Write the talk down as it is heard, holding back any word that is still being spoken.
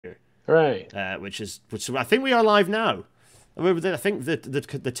Hooray. which I think we are live now. I think that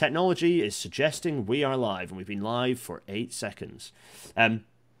the technology is suggesting we are live, and we've been live for 8 seconds.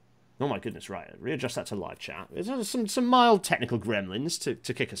 Oh my goodness, right. Readjust that to live chat. There's some mild technical gremlins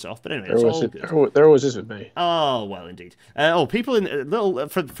to kick us off, but anyway, it's all good. There always is with me. Oh, well, indeed. People in little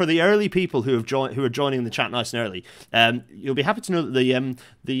for the early people who are joining the chat nice and early. You'll be happy to know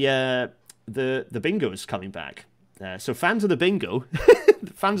that the bingo is coming back. So fans of the bingo,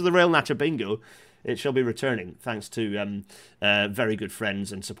 fans of the Rail Natter bingo, it shall be returning thanks to very good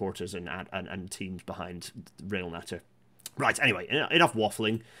friends and supporters and teams behind Rail Natter. Right, anyway, enough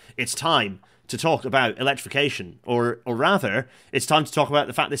waffling. It's time to talk about electrification, or rather, it's time to talk about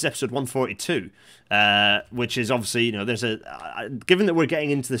the fact this is episode 142, which is obviously, there's given that we're getting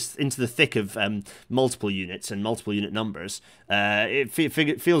into the thick of multiple units and multiple unit numbers, it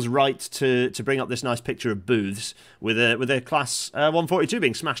feels right to bring up this nice picture of booths with a class 142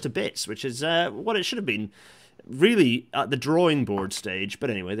 being smashed to bits, which is what it should have been, really at the drawing board stage. But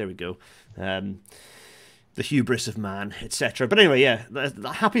anyway, there we go. The hubris of man, etc. But anyway, yeah,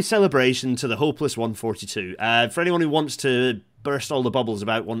 the happy celebration to the hopeless 142. For anyone who wants to burst all the bubbles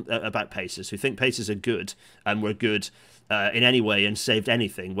about Pacers, who think Pacers are good and were good in any way and saved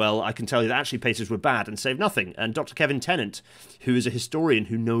anything, well, I can tell you that actually Pacers were bad and saved nothing. And Dr. Kevin Tennant, who is a historian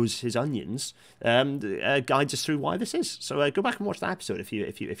who knows his onions, guides us through why this is. So go back and watch that episode if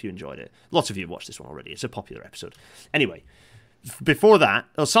you enjoyed it. Lots of you have watched this one already. It's a popular episode. Anyway. Before that,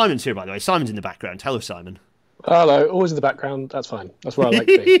 Simon's here, by the way. Simon's in the background. Hello, Simon. Hello. Always in the background. That's fine. That's where I like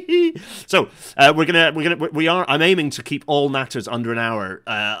to be. So I'm aiming to keep all matters under an hour,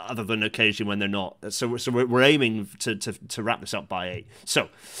 other than occasionally when they're not. So we're aiming to wrap this up by 8. So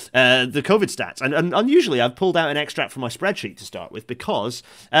the COVID stats, and unusually I've pulled out an extract from my spreadsheet to start with because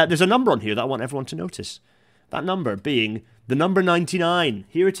there's a number on here that I want everyone to notice. That number being the number 99.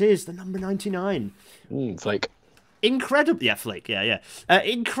 Here it is, the number 99. Flake. Incredible, yeah, Flake, yeah.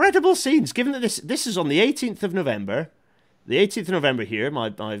 Incredible scenes. Given that this is on the 18th of November, the 18th of November here. My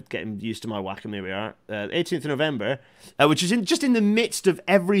getting used to my Wacom. Here we are, 18th of November, which is just in the midst of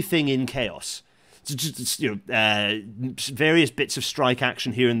everything in chaos. Various bits of strike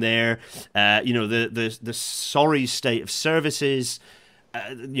action here and there. The sorry state of services.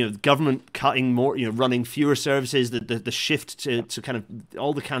 Government cutting more, running fewer services, the shift to kind of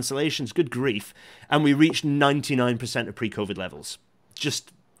all the cancellations, good grief. And we reached 99% of pre-COVID levels.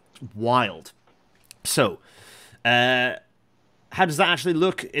 Just wild. So, how does that actually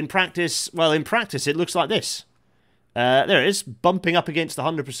look in practice? Well, in practice, it looks like this. There it is, bumping up against the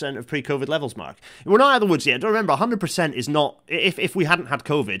 100% of pre-COVID levels mark. We're not out of the woods yet. Don't remember, 100% is not... If we hadn't had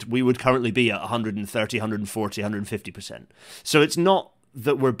COVID, we would currently be at 130, 140, 150%. So it's not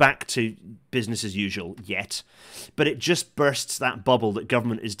that we're back to business as usual yet, but it just bursts that bubble that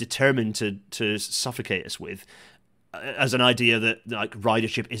government is determined to suffocate us with, as an idea that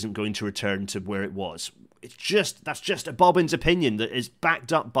ridership isn't going to return to where it was. That's just a Bobbins opinion that is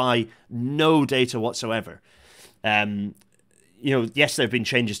backed up by no data whatsoever. Yes, there have been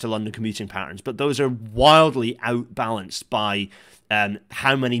changes to London commuting patterns, but those are wildly outbalanced by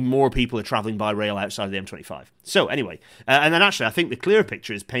how many more people are travelling by rail outside of the M25. So anyway, and then actually I think the clearer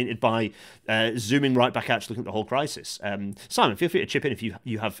picture is painted by zooming right back out to looking at the whole crisis. Simon, feel free to chip in if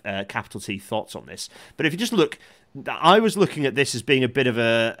you have capital T thoughts on this. But if you just look, I was looking at this as being a bit of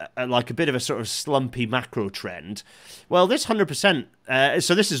a sort of slumpy macro trend. Well, this 100%.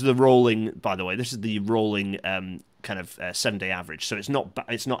 So this is the rolling. By the way, this is the rolling kind of 7-day average. So it's not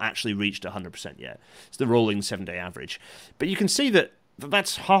actually reached 100% yet. It's the rolling 7-day average. But you can see that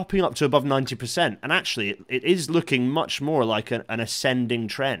that's hopping up to above 90%, and actually it is looking much more like an ascending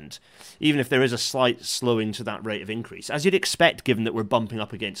trend, even if there is a slight slowing to that rate of increase, as you'd expect given that we're bumping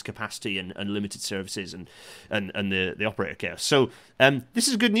up against capacity and limited services and the operator chaos. So this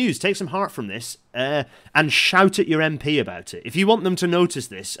is good news. Take some heart from this and shout at your MP about it. If you want them to notice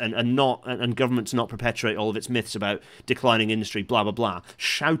this and government to not perpetuate all of its myths about declining industry, blah, blah, blah,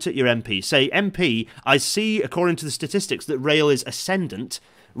 shout at your MP. Say, MP, I see, according to the statistics, that rail is ascendant,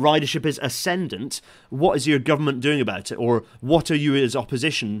 ridership is ascendant. What is your government doing about it? Or what are you as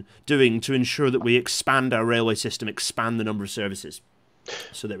opposition doing to ensure that we expand our railway system, expand the number of services?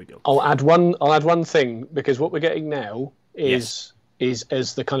 So there we go. I'll add one thing, because what we're getting now is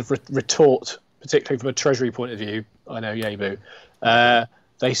as the kind of retort, particularly from a Treasury point of view. I know, Yabu.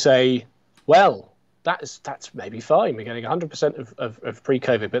 They say, well, that's maybe fine. We're getting 100% of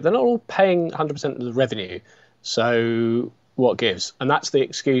pre-COVID, but they're not all paying 100% of the revenue. So what gives? And that's the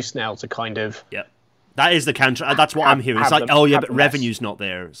excuse now to kind of... Yeah, that is the counter. That's what I'm hearing. It's like, but revenue's not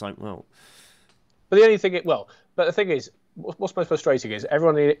there. It's like, well... But the only thing... the thing is, what's most frustrating is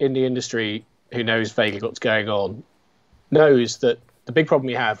everyone in the industry who knows vaguely what's going on knows that the big problem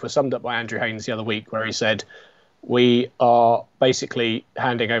we have was summed up by Andrew Haynes the other week, where he said we are basically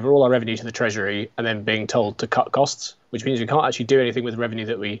handing over all our revenue to the Treasury and then being told to cut costs, which means we can't actually do anything with the revenue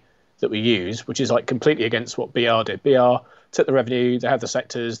that we use, which is like completely against what BR did. BR took the revenue, they had the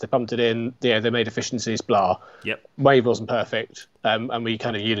sectors, they pumped it in, they made efficiencies, blah. Yep. Wave wasn't perfect, and we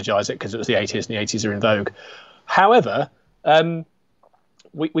kind of eulogise it because it was the 80s and the 80s are in vogue. However,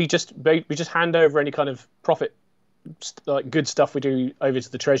 we just hand over any kind of profit, like good stuff we do, over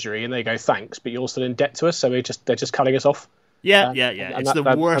to the Treasury, and they go thanks, but you're still in debt to us, so they're just cutting us off. Yeah. It's the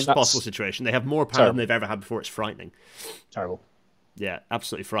worst possible situation. They have more power than they've ever had before. It's frightening. Terrible. Yeah,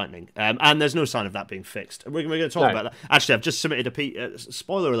 absolutely frightening. And there's no sign of that being fixed. We're going to talk about that. Actually, I've just submitted a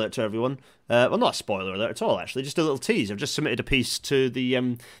spoiler alert to everyone. Well, not a spoiler alert at all, actually. Just a little tease. I've just submitted a piece to the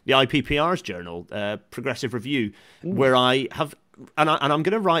IPPR's journal, Progressive Review, where I have, and I'm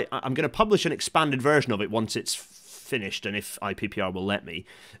going to publish an expanded version of it once it's finished, and if IPPR will let me,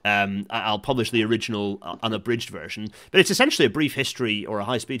 I'll publish the original unabridged version. But it's essentially a brief history, or a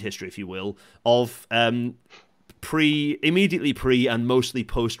high-speed history, if you will, of immediately pre and mostly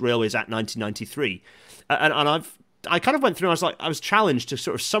post Railways Act 1993, and I kind of went through. I was challenged to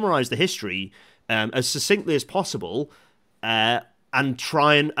sort of summarise the history as succinctly as possible, and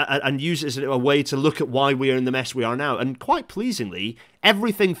try and use it as a way to look at why we are in the mess we are now. And quite pleasingly,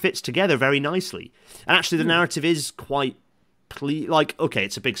 everything fits together very nicely. And actually, the narrative is quite okay,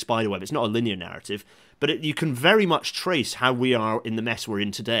 it's a big spider web. It's not a linear narrative, but you can very much trace how we are in the mess we're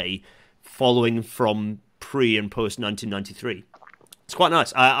in today, following from pre and post 1993. It's quite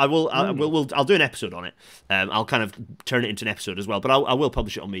nice. I'll do an episode on it. I'll kind of turn it into an episode as well, but I will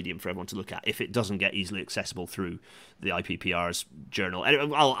publish it on Medium for everyone to look at if it doesn't get easily accessible through the IPPR's journal.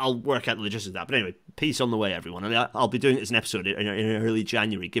 Anyway, I'll work out the logistics of that. But anyway, peace on the way, everyone. And I'll be doing it as an episode in early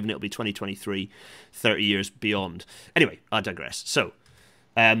January, given it'll be 2023, 30 years beyond. Anyway, I digress. So,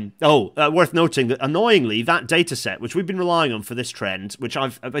 worth noting that annoyingly, that data set, which we've been relying on for this trend, which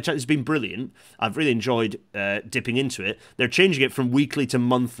has been brilliant, I've really enjoyed dipping into it. They're changing it from weekly to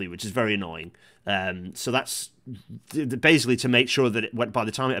monthly, which is very annoying. So that's basically to make sure that by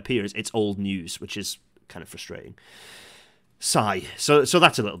the time it appears, it's old news, which is kind of frustrating. Sigh. So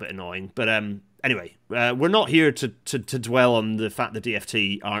that's a little bit annoying, but anyway, we're not here to dwell on the fact that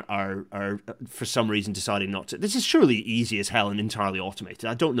DFT are for some reason deciding not to. This is surely easy as hell and entirely automated.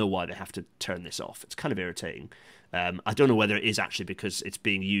 I don't know why they have to turn this off. It's kind of irritating. I don't know whether it is actually because it's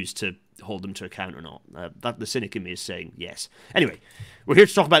being used to hold them to account or not. That the cynic in me is saying yes. Anyway, we're here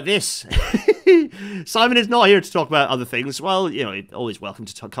to talk about this. Simon is not here to talk about other things. Well, always welcome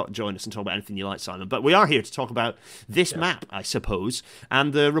to join us and talk about anything you like, Simon. But we are here to talk about this map, I suppose,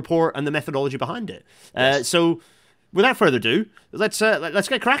 and the report and the methodology behind it. Yes. So, without further ado, let's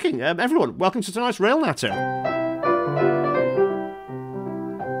get cracking. Everyone, welcome to tonight's Rail Natter.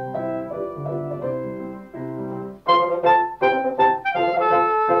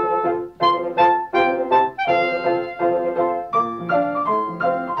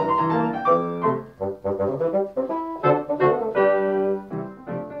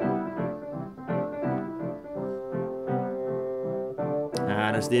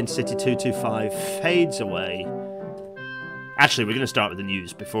 The Intercity 225 fades away. Actually, we're going to start with the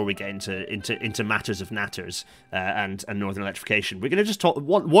news before we get into matters of natters and Northern electrification. We're going to just talk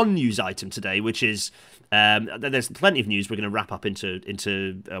one news item today, which is there's plenty of news. We're going to wrap up into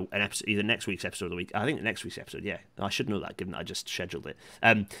an episode, either next week's episode or the week. I think next week's episode. Yeah, I should know that given that I just scheduled it.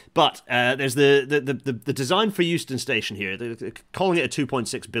 But there's the design for Euston Station here. They're calling it a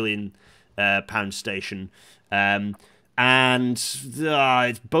 £2.6 billion pound station. And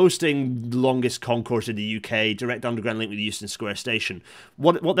it's boasting longest concourse in the UK, direct underground link with Euston Square Station.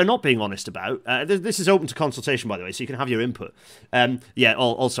 What they're not being honest about, this is open to consultation, by the way, so you can have your input.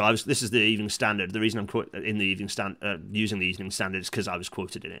 Also, this is the Evening Standard. The reason I'm in the Evening using the Evening Standard is because I was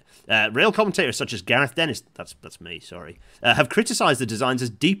quoted in it. Rail commentators such as Gareth Dennis, that's me, sorry, have criticised the designs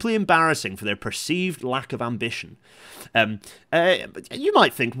as deeply embarrassing for their perceived lack of ambition. You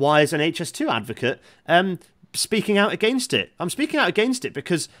might think, why is an HS2 advocate speaking out against it? I'm speaking out against it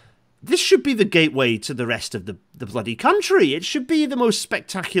because this should be the gateway to the rest of the bloody country. It should be the most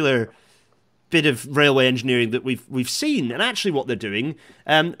spectacular bit of railway engineering that we've seen. And actually what they're doing,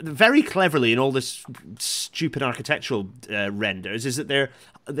 very cleverly in all this stupid architectural renders, is that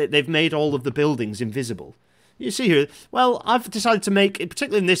they've made all of the buildings invisible. You see here, well, I've decided to make,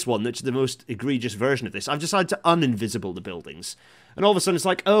 particularly in this one, that's the most egregious version of this, I've decided to uninvisible the buildings. And all of a sudden it's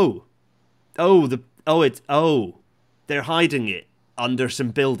like, they're hiding it under some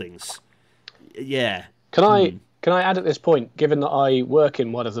buildings. Yeah. Can Can I add at this point, given that I work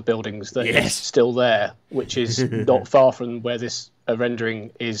in one of the buildings that is still there, which is not far from where this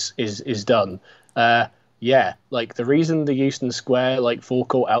rendering is done, yeah, like the reason the Euston Square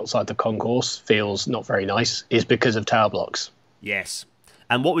forecourt outside the concourse feels not very nice is because of tower blocks. Yes,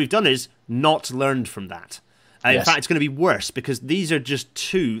 and what we've done is not learned from that. In fact, it's going to be worse because these are just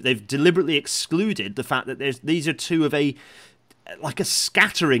two. They've deliberately excluded the fact that these are two of a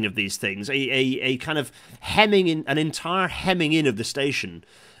scattering of these things, a kind of hemming in, an entire hemming in of the station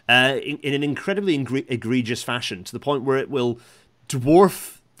in an incredibly egregious fashion, to the point where it will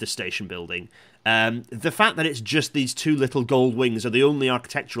dwarf the station building. The fact that it's just these two little gold wings are the only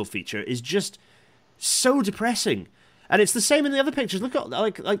architectural feature is just so depressing. And it's the same in the other pictures. Look up,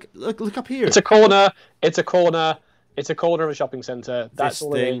 look up here. It's a corner. It's a corner of a shopping centre. That's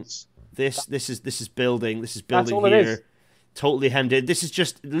all it is. This is building. This is building here. It is. Totally hemmed in. This is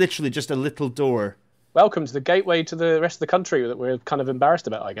just literally just a little door. Welcome to the gateway to the rest of the country that we're kind of embarrassed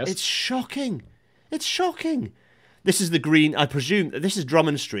about, I guess. It's shocking. It's shocking. This is the green. I presume this is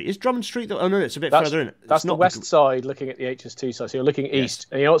Drummond Street. Is Drummond Street? Oh no, it's a bit further in. That's the west side, looking at the HS2 side. So you're looking east,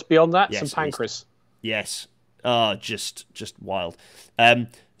 and you know what's beyond that? St Pancras. Yes. Oh, just wild.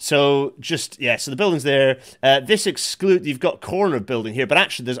 So the building's there. This exclude. You've got corner of building here, but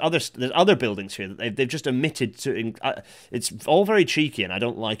actually there's other buildings here that they've just omitted to. It's all very cheeky, and I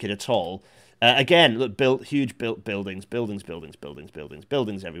don't like it at all. Again, look, huge buildings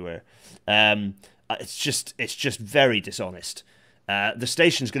everywhere. It's just very dishonest. The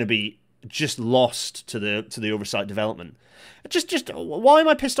station's going to be just lost to the oversight development. Just why am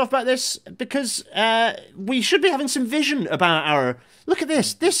I pissed off about this? Because we should be having some vision about our. Look at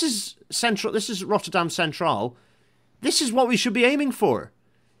this. This is central. This is Rotterdam Central. This is what we should be aiming for.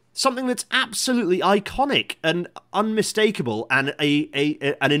 Something that's absolutely iconic and unmistakable, and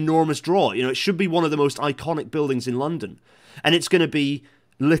an enormous draw. You know, it should be one of the most iconic buildings in London, and it's going to be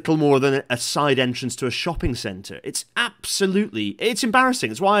little more than a side entrance to a shopping centre. It's embarrassing.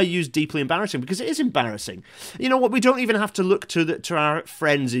 It's why I use deeply embarrassing, because it is embarrassing. You know what? We don't even have to look to our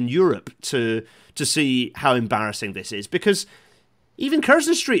friends in Europe to see how embarrassing this is, because even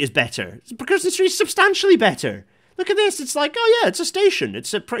Curzon Street is better. Curzon Street is substantially better. Look at this. It's like, oh yeah, it's a station.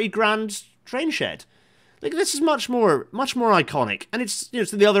 It's a pretty grand train shed. Like, this is much more iconic, and it's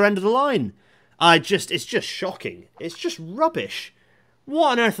to the other end of the line. It's just shocking. It's just rubbish.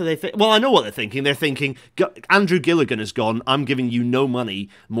 What on earth are they thinking? Well, I know what they're thinking. They're thinking, Andrew Gilligan has gone, I'm giving you no money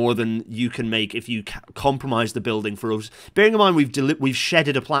more than you can make if you compromise the building for us. Bearing in mind, we've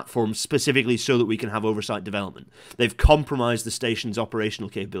shedded a platform specifically so that we can have oversight development. They've compromised the station's operational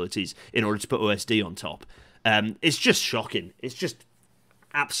capabilities in order to put OSD on top. It's just shocking. It's just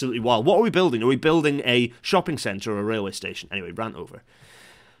absolutely wild. What are we building? Are we building a shopping centre or a railway station? Anyway, rant over.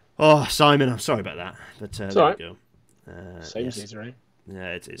 Oh, Simon, I'm sorry about that. But there we go. Same as right?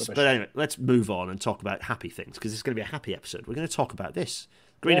 Yeah, it is. But anyway, let's move on and talk about happy things, because it's going to be a happy episode. We're going to talk about this.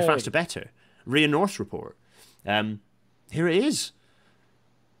 Greener, faster, better. RIA North report. Here it is.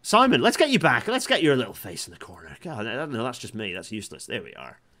 Simon, let's get you back. Let's get your little face in the corner. God, no, that's just me. That's useless. There we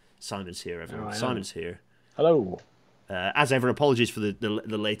are. Simon's here, everyone. Simon's here. Hello. As ever, apologies for the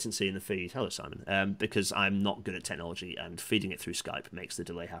latency in the feed. Hello, Simon. Because I'm not good at technology, and feeding it through Skype makes the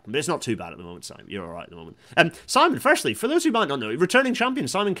delay happen. But it's not too bad at the moment, Simon. You're all right at the moment. Simon, firstly, for those who might not know, returning champion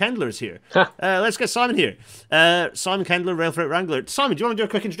Simon Kendler is here. Let's get Simon here. Simon Kendler, Rail Freight Wrangler. Simon, do you want to do a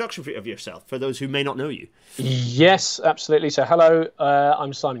quick introduction of yourself for those who may not know you? Yes, absolutely. So, hello,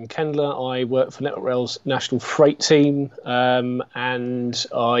 I'm Simon Kendler. I work for Network Rail's National Freight Team, and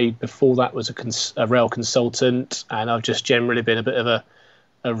I, before that, was a rail consultant, and I've just generally been a bit of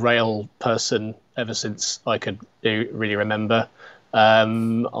a rail person ever since I could really remember.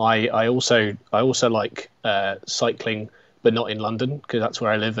 I also like cycling, but not in London, because that's where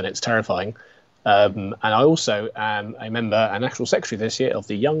I live and it's terrifying. And I also am a member and actual secretary this year of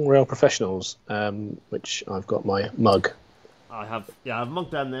the Young Rail Professionals, which I've got my mug. I have a mug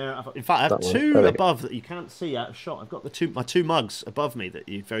down there. In fact, I have two above that you can't see out of shot. I've got my two mugs above me that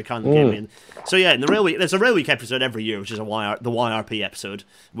you very kindly gave me. So yeah, in the Rail Week, there's a Rail Week episode every year, which is the YRP episode,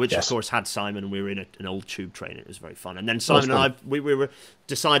 which of course had Simon, and we were in an old tube train. It was very fun. And then Simon and I, we were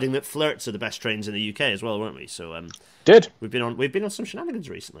deciding that flirts are the best trains in the UK as well, weren't we? So we've been on some shenanigans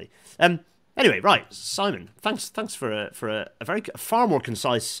recently. Anyway, right, Simon, thanks for a far more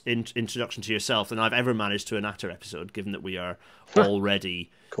concise introduction to yourself than I've ever managed to a Natter episode, given that we are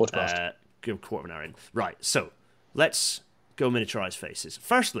already quarter of an hour in. Right, so let's go miniaturized faces.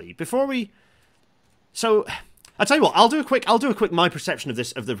 Firstly, so I'll tell you what, I'll do a quick my perception of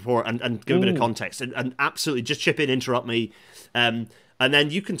the report and give a bit of context and absolutely just chip in, interrupt me, and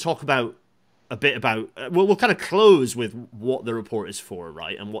then you can talk about a bit about. We'll kind of close with what the report is for,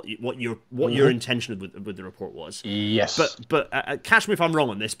 right, and what your intention with the report was. Yes. But catch me if I'm wrong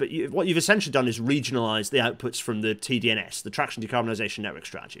on this. But what you've essentially done is regionalise the outputs from the TDNS, the Traction Decarbonisation Network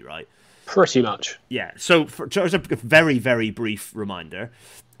Strategy, right? Pretty much. Yeah. So as a very, very brief reminder,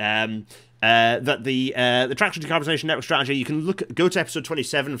 that the Traction Decarbonisation Network Strategy, you can go to episode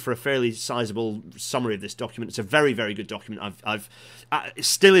 27 for a fairly sizable summary of this document. It's a very, very good document. It's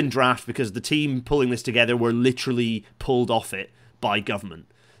still in draft because the team pulling this together were literally pulled off it by government.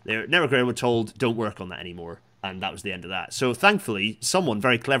 Network Rail were told, don't work on that anymore. And that was the end of that. So thankfully, someone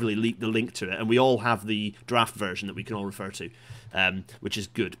very cleverly leaked the link to it, and we all have the draft version that we can all refer to, which is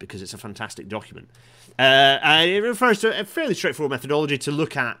good because it's a fantastic document. It refers to a fairly straightforward methodology to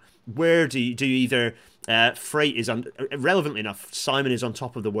look at where do you either freight is relevantly enough. Simon is on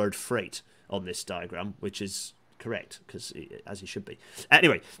top of the word freight on this diagram, which is correct because as he should be.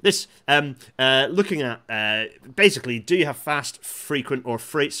 Anyway, this looking at basically, do you have fast, frequent, or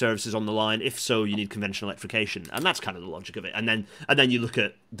freight services on the line? If so, you need conventional electrification, and that's kind of the logic of it. And then you look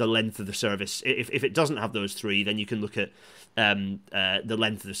at the length of the service. If it doesn't have those three, then you can look at the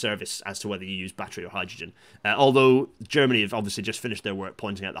length of the service as to whether you use battery or hydrogen. Although Germany have obviously just finished their work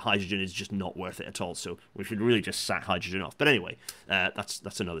pointing out that hydrogen is just not worth it at all, so we should really just sack hydrogen off. But anyway,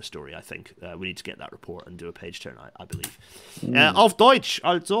 that's another story. I think we need to get that report and do a page turn. I believe. Auf Deutsch,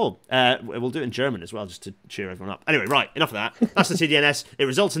 also. We'll do it in German as well, just to cheer everyone up. Anyway, right, enough of that. That's the TDNS. It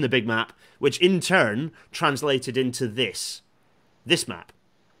results in the big map, which in turn translated into this map.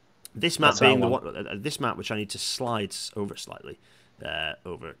 This map being the one, this map which I need to slide over slightly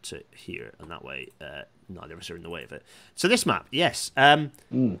over to here, and that way neither of us are in the way of it. So this map, yes, and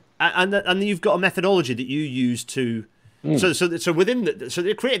you've got a methodology that you use to. So within so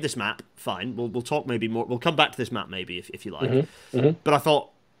they created this map. Fine, we'll talk maybe more. We'll come back to this map maybe if you like. But I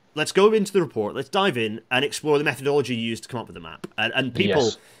thought let's go into the report. Let's dive in and explore the methodology used to come up with the map. And people.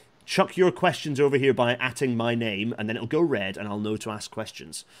 Yes. Chuck your questions over here by @ing my name, and then it'll go red, and I'll know to ask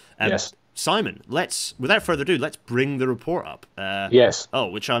questions. Yes. Simon, without further ado, let's bring the report up. Yes. Oh,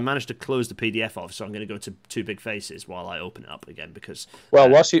 which I managed to close the PDF of, so I'm going to go to two big faces while I open it up again because. Well,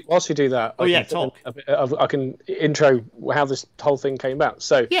 whilst you do that, talk. I can intro how this whole thing came about.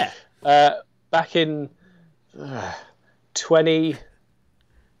 So yeah, back in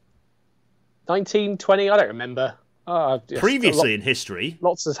 1920, I don't remember. Previously in history.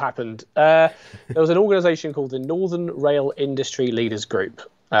 Lots has happened. There was an organisation called the Northern Rail Industry Leaders Group,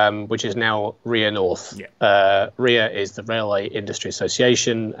 which is now RIA North. Yeah. RIA is the Railway Industry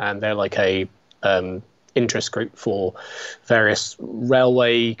Association, and they're like a interest group for various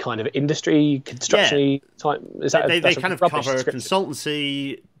railway kind of industry, construction type. Is that they kind of cover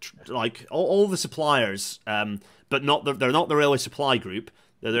consultancy, like all the suppliers, but they're not the railway supply group.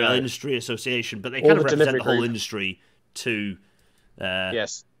 They're the Rail Industry Association, but they kind of represent the whole industry to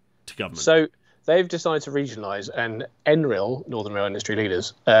government. So they've decided to regionalise, and NRIL, Northern Rail Industry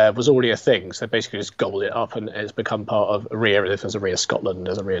Leaders, was already a thing. So basically just gobbled it up and it's become part of RIA. If there's a RIA Scotland,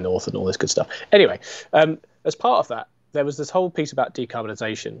 there's a RIA North and all this good stuff. Anyway, as part of that, there was this whole piece about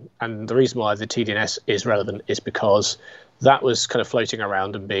decarbonisation. And the reason why the TDNS is relevant is because that was kind of floating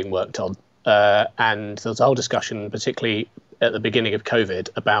around and being worked on. And there was a whole discussion, particularly at the beginning of COVID,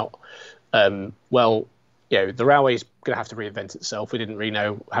 about, the railway's going to have to reinvent itself. We didn't really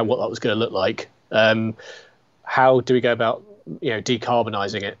know what that was going to look like. How do we go about,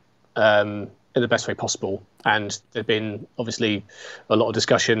 decarbonising it in the best way possible? And there'd been obviously a lot of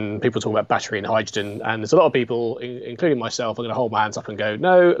discussion. People talk about battery and hydrogen, and there's a lot of people, including myself, are going to hold my hands up and go,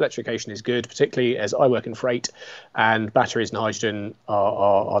 no, electrification is good, particularly as I work in freight, and batteries and hydrogen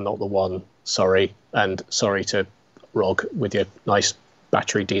are not the one. Sorry, and sorry to Rog with your nice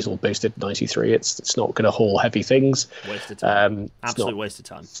battery diesel boosted 93. It's not going to haul heavy things. Waste of time. Absolute waste of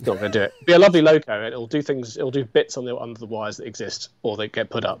time. It's not going to do it. It'll be a lovely loco. It'll do things. It'll do bits under the wires that exist or they get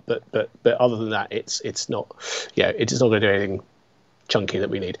put up. But other than that, it's not. It's not going to do anything chunky that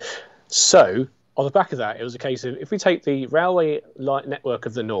we need. So on the back of that, it was a case of if we take the railway light network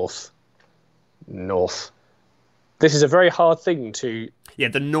of the north. This is a very hard thing to. Yeah,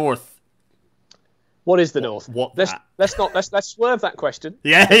 the north. What is the north? Let's swerve that question.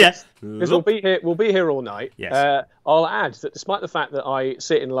 Yeah. Because we'll be here all night. Yes. I'll add that despite the fact that I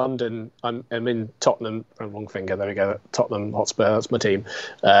sit in London, I'm in Tottenham. Wrong finger. There we go. Tottenham Hotspur. That's my team.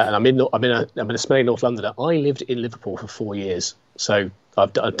 And I'm in a smelly North Londoner. I lived in Liverpool for 4 years, so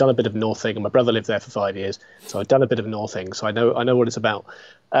I've done a bit of northing, and my brother lived there for 5 years, so I've done a bit of northing. So I know what it's about.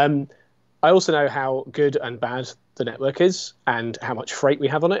 I also know how good and bad the network is, and how much freight we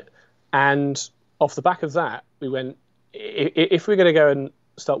have on it, and off the back of that, we went, if we're going to go and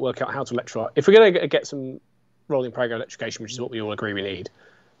start working out how to electrify, if we're going to get some rolling program electrification, which is what we all agree we need,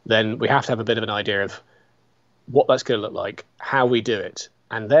 then we have to have a bit of an idea of what that's going to look like, how we do it,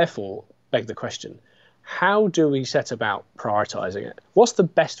 and therefore beg the question: how do we set about prioritizing it? What's the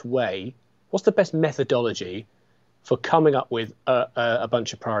best way? What's the best methodology for coming up with a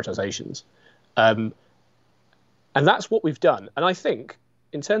bunch of prioritizations? And that's what we've done. And I think,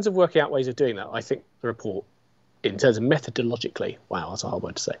 in terms of working out ways of doing that, I think the report, in terms of methodologically, wow, that's a hard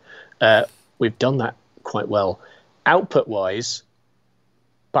word to say, we've done that quite well. Output-wise,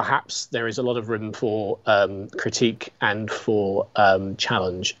 perhaps there is a lot of room for critique and for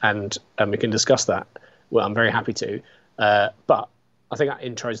challenge, and we can discuss that. Well, I'm very happy to. But I think that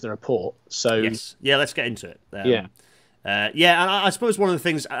intros the report. So yes, yeah, let's get into it. Yeah, and I suppose one of the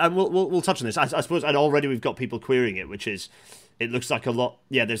things, and we'll touch on this. I suppose, and already we've got people querying it, which is, it looks like a lot.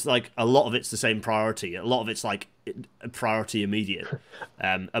 Yeah, there's like a lot of it's the same priority. A lot of it's like a priority immediate.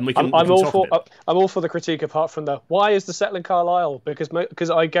 And we can. I'm all for the critique, apart from the why is the set in Carlisle? Because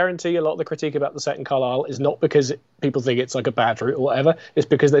I guarantee a lot of the critique about the set in Carlisle is not because people think it's like a bad route or whatever. It's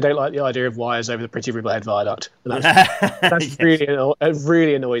because they don't like the idea of wires over the Pretty Ribblehead Viaduct. And that's yes. It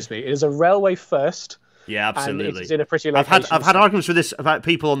really annoys me. It is a railway first. Yeah, absolutely. And it's in a pretty location. I've had arguments with this about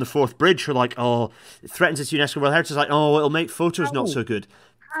people on the Forth Bridge who are like, oh, it threatens its UNESCO World Heritage. It's like, oh, it'll make photos not so good.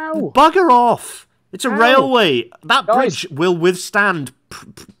 How? Bugger off! It's a railway. That bridge will withstand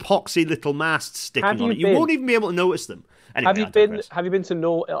poxy little masts sticking on it. You won't even be able to notice them. Anyway, have you been to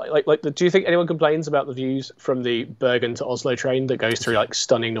do you think anyone complains about the views from the Bergen to Oslo train that goes through like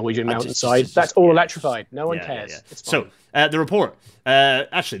stunning Norwegian mountainside? That's all electrified. No one cares. Yeah. It's fine. So the report.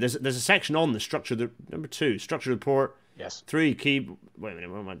 Actually, there's a section on the structure. Number 2, structure report. Yes. 3 key. Wait a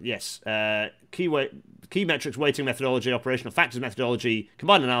minute. Where am I? Yes. Key metrics, weighting methodology, operational factors methodology,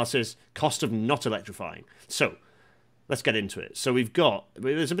 combined analysis, cost of not electrifying. So let's get into it. So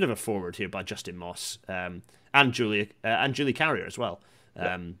there's a bit of a foreword here by Justin Moss. And Julie Carrier as well.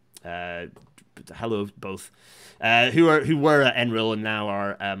 Hello, both. Who were at NRIL and now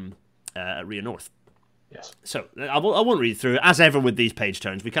are at RIA North. Yes. So I won't read through it. As ever with these page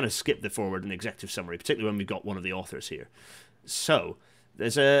turns, we kind of skip the forward and executive summary, particularly when we've got one of the authors here. So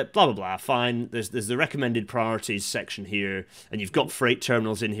there's a blah blah blah. Fine. There's the recommended priorities section here, and you've got freight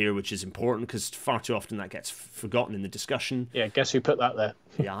terminals in here, which is important because far too often that gets forgotten in the discussion. Yeah. Guess who put that there?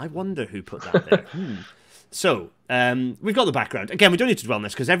 Yeah, I wonder who put that there. So, we've got the background. Again, we don't need to dwell on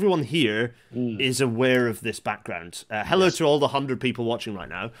this because everyone here is aware of this background. Hello to all the 100 people watching right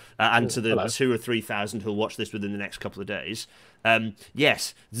now, and to the 2,000 or 3,000 who'll watch this within the next couple of days.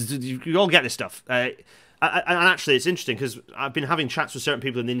 Yes, you all get this stuff. And actually, it's interesting because I've been having chats with certain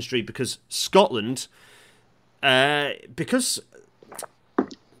people in the industry because Scotland is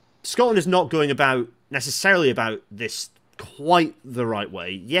not going necessarily about this quite the right way.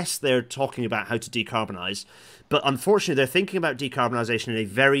 Yes, they're talking about how to decarbonise, but unfortunately they're thinking about decarbonisation in a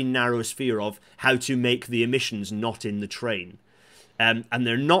very narrow sphere of how to make the emissions not in the train. And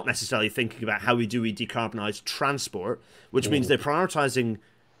they're not necessarily thinking about how we decarbonise transport, which means they're prioritising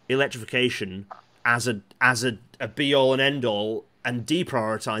electrification as a be-all and end-all and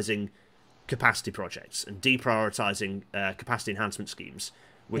deprioritising capacity projects and deprioritising capacity enhancement schemes,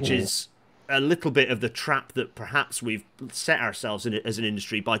 which is a little bit of the trap that perhaps we've set ourselves in as an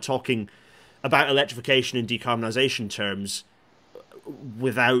industry by talking about electrification in decarbonisation terms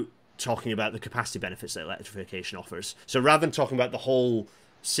without talking about the capacity benefits that electrification offers. So rather than talking about the whole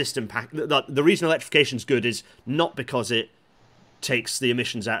system the reason electrification is good is not because it takes the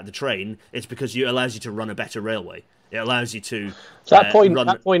emissions out of the train, it's because it allows you to run a better railway. It allows you to that point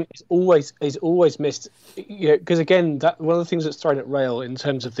is always missed, because again, that one of the things that's thrown at rail in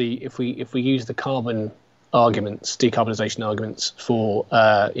terms of if we use the decarbonisation arguments for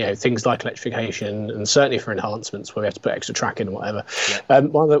things like electrification and certainly for enhancements where we have to put extra track in and whatever. Yeah.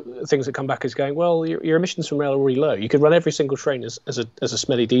 One of the things that come back is going, well, your emissions from rail are already low. You could run every single train as a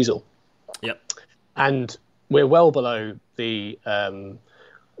smelly diesel. Yep. And we're well below the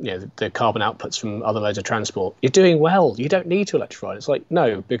the carbon outputs from other modes of transport. You're doing well. You don't need to electrify. It's like,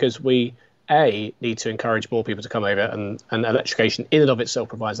 no, because we, A, need to encourage more people to come over, and electrification in and of itself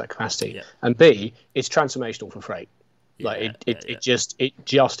provides that capacity. Yeah. And B, it's transformational for freight. It just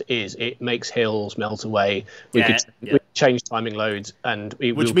is. It makes hills melt away. We could change timing loads, and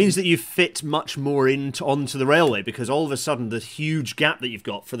which means that you fit much more onto the railway, because all of a sudden the huge gap that you've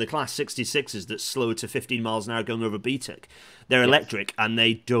got for the Class 66s that slow to 15 miles an hour going over BTIC, they're electric and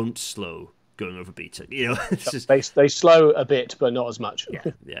they don't slow going over BTIC. They slow a bit, but not as much.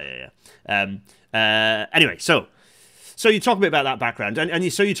 Anyway, so you talk a bit about that background,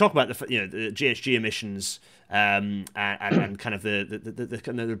 and so you talk about the GHG emissions. and kind of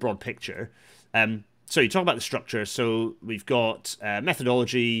the broad picture. So you talk about the structure. So we've got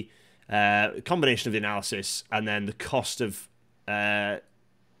methodology, combination of the analysis, and then the cost of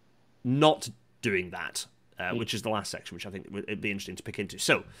not doing that, which is the last section, which I think it'd be interesting to pick into.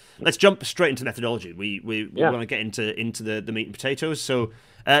 So let's jump straight into methodology. We want to get into the meat and potatoes. So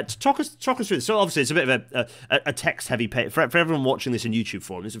to talk us through this. So obviously it's a bit of a text-heavy page. For everyone watching this in YouTube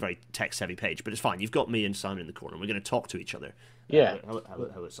form, it's a very text-heavy page, but it's fine. You've got me and Simon in the corner. We're going to talk to each other. Yeah.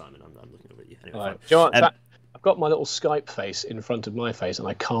 Hello, Simon. I'm looking over at you. Anyway, right. Do you know what, I've got my little Skype face in front of my face, and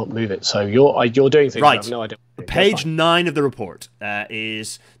I can't move it. So you're doing things right. I have no idea. Page 9 of the report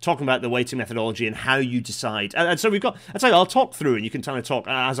is talking about the weighting methodology and how you decide. And so we've got. I'll talk through, and you can kind of talk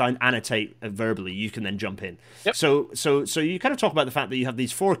as I annotate verbally. You can then jump in. Yep. So you kind of talk about the fact that you have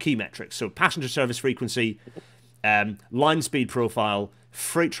these 4 key metrics. So passenger service frequency, line speed profile,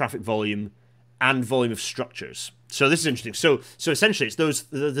 freight traffic volume, and volume of structures. So this is interesting. So essentially, it's those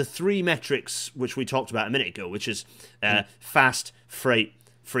the 3 metrics which we talked about a minute ago, which is fast, freight,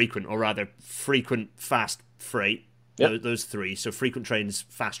 frequent, or rather frequent, fast, freight. Yep. Those 3. So frequent trains,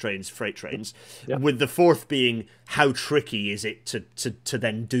 fast trains, freight trains. Yep. With the 4th being how tricky is it to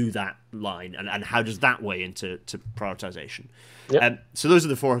then do that line, and how does that weigh into prioritization? Yep. So those are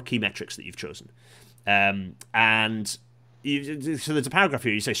the 4 key metrics that you've chosen, and. So there's a paragraph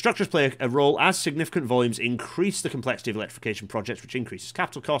here. You say structures play a role as significant volumes increase the complexity of electrification projects, which increases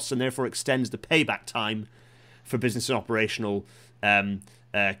capital costs and therefore extends the payback time for business and operational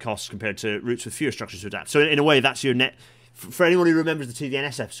costs compared to routes with fewer structures to adapt. So in a way, that's your net. For anyone who remembers the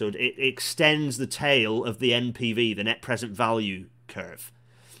TDNS episode, it extends the tail of the NPV, the net present value curve.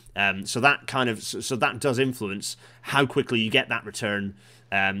 So that does influence how quickly you get that return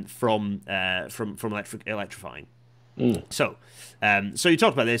from electrifying. So you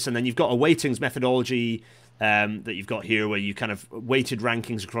talk about this, and then you've got a weightings methodology that you've got here, where you kind of weighted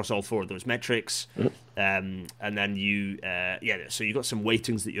rankings across all 4 of those metrics, and then so you got some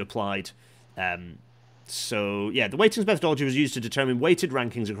weightings that you applied. The weightings methodology was used to determine weighted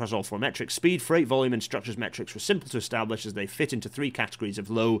rankings across all 4 metrics. Speed, freight, volume, and structures metrics were simple to establish as they fit into 3 categories of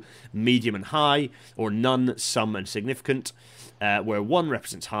low, medium, and high, or none, some, and significant. Where 1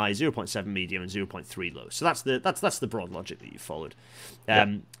 represents high, 0.7 medium, and 0.3 low. So that's the broad logic that you followed,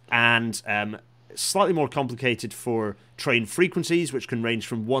 and slightly more complicated for train frequencies, which can range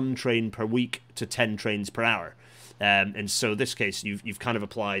from 1 train per week to 10 trains per hour. And so in this case, you've kind of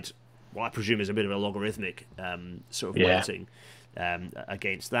applied what I presume is a bit of a logarithmic sort of weighting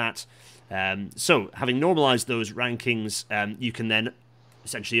against that. So having normalized those rankings, you can then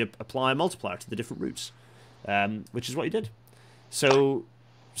essentially apply a multiplier to the different routes, which is what you did. So,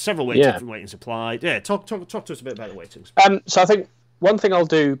 several weightings applied. Yeah, talk to us a bit about the weightings. So I think one thing I'll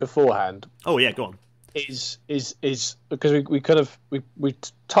do beforehand. Oh yeah, go on. Is because we kind of we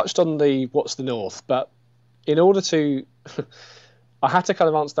touched on the what's the north, but in order to, I had to kind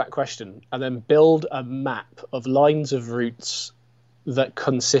of answer that question and then build a map of lines of routes that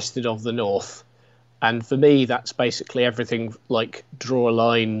consisted of the north, and for me that's basically everything like draw a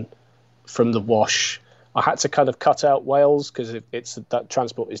line from the Wash. I had to kind of cut out Wales because it's that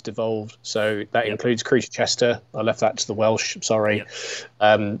transport is devolved, so that includes Crewe to Chester. I left that to the Welsh. Sorry,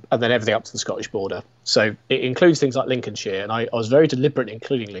 and then everything up to the Scottish border. So it includes things like Lincolnshire, and I was very deliberate in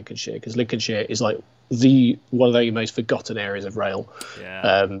including Lincolnshire because Lincolnshire is like one of the most forgotten areas of rail.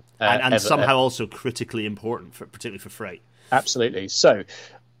 Yeah, and somehow also critically important, particularly for freight. Absolutely. So.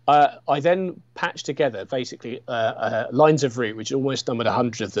 I then patched together basically lines of route, which almost numbered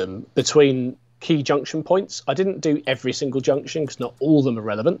 100 of them, between key junction points. I didn't do every single junction because not all of them are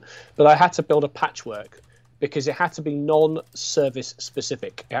relevant, but I had to build a patchwork because it had to be non-service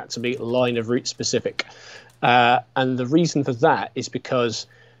specific. It had to be line of route specific. And the reason for that is because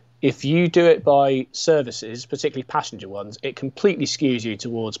if you do it by services, particularly passenger ones, it completely skews you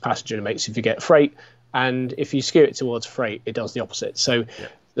towards passenger and makes if you get freight. And if you skew it towards freight, it does the opposite. So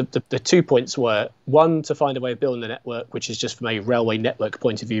the 2 points were, 1, to find a way of building the network, which is just from a railway network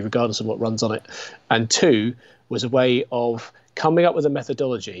point of view, regardless of what runs on it. And 2 was a way of coming up with a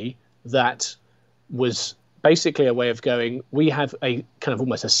methodology that was basically a way of going, we have a kind of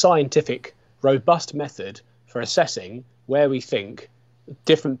almost a scientific, robust method for assessing where we think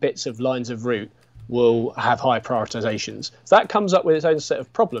different bits of lines of route will have high prioritizations. So that comes up with its own set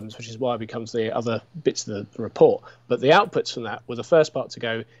of problems, which is why it becomes the other bits of the report. But the outputs from that were the first part to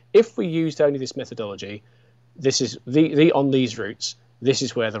go, if we used only this methodology, this is on these routes, this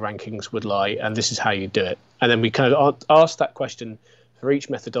is where the rankings would lie, and this is how you do it. And then we kind of asked that question for each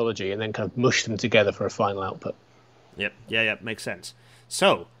methodology and then kind of mush them together for a final output. Yep, makes sense.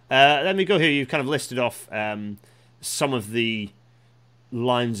 So Let me go here. You've kind of listed off some of the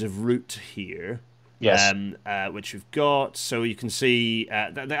lines of route here. Yes. Which we've got. So you can see,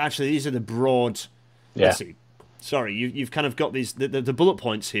 actually, these are the broad... Yeah. Let's see. Sorry, you've kind of got these... The bullet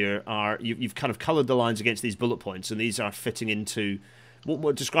points here are... You've kind of coloured the lines against these bullet points, and these are fitting into...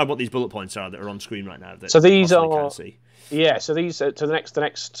 Describe what these bullet points are that are on screen right now. So these are... Can't see. Yeah, so these to the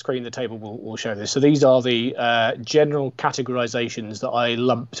next screen, the table will show this. So these are the general categorizations that I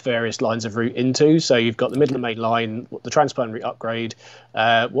lumped various lines of route into. So you've got the Midland Main Line, the Transpennine Route Upgrade,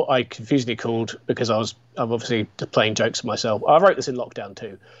 what I confusingly called, because I'm obviously playing jokes with myself. I wrote this in lockdown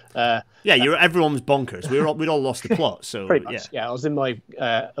too. Everyone was bonkers. We'd all lost the plot. So pretty much, yeah. I was in my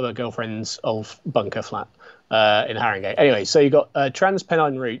other girlfriend's old bunker flat. In Haringey. Anyway, so you've got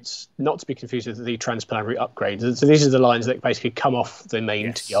Transpennine routes, not to be confused with the Transpennine Route Upgrade. So these are the lines that basically come off the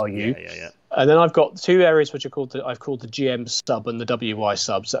main TRU. Yeah. And then I've got two areas which I've called the GM sub and the WY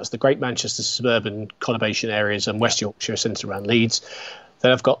subs. That's the Great Manchester suburban conurbation areas and West Yorkshire centred around Leeds.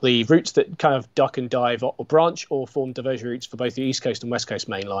 Then I've got the routes that kind of duck and dive or branch or form diversion routes for both the East Coast and West Coast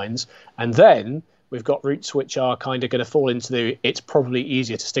main lines. And then we've got routes which are kind of going to fall into it's probably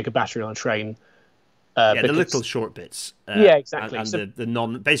easier to stick a battery on a train. The little short bits. Yeah, exactly. And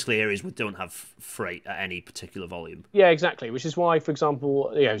the basically areas which don't have freight at any particular volume. Yeah, exactly. Which is why, for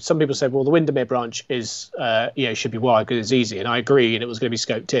example, some people say, well, the Windermere branch is, should be wide because it's easy, and I agree, and it was going to be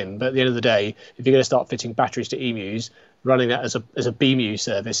scoped in. But at the end of the day, if you're going to start fitting batteries to emus, running that as a BMU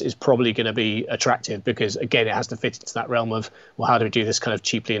service is probably going to be attractive because, again, it has to fit into that realm of, well, how do we do this kind of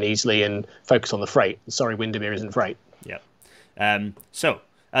cheaply and easily and focus on the freight? Sorry, Windermere isn't freight. Yeah.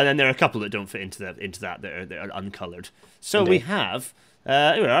 And then there are a couple that don't fit into that that are uncoloured. So Indeed. we have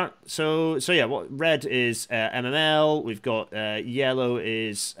here we are. So yeah, what red is MML. We've got yellow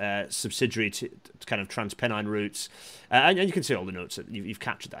is subsidiary to kind of Transpennine routes, and you can see all the notes. You've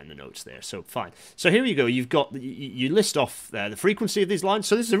captured that in the notes there. So fine. So here you go. You've got you list off the frequency of these lines.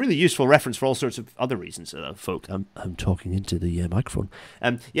 So this is a really useful reference for all sorts of other reasons, folk. I'm talking into the microphone.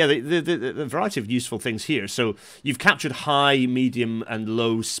 The variety of useful things here. So you've captured high, medium, and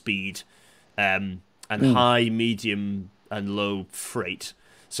low speed, and high, medium, and low freight.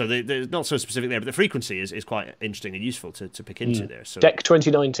 So they're not so specific there, but the frequency is quite interesting and useful to pick into there. So Deck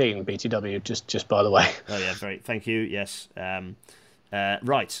 2019 BTW, just by the way. Oh yeah, very. Thank you. Yes.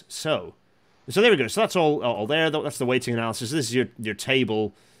 Right. So there we go. So that's all there. That's the weighting analysis. This is your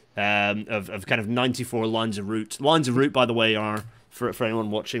table of kind of 94 lines of route. Lines of route, by the way, are for anyone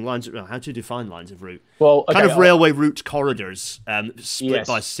watching, how to define lines of route. Well, okay, kind of railway route corridors, split Yes.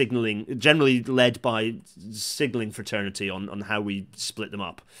 by signalling, generally led by signalling fraternity on how we split them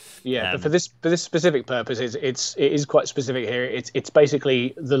up. Yeah, but for this specific purpose, it is quite specific here. It's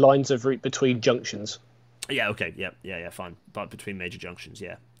basically the lines of route between junctions. Yeah. Okay. Yeah. Fine. But between major junctions.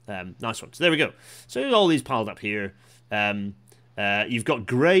 Yeah. Nice one. So there we go. So all these piled up here. You've got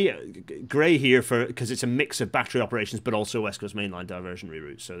grey here because it's a mix of battery operations, but also West Coast Mainline diversionary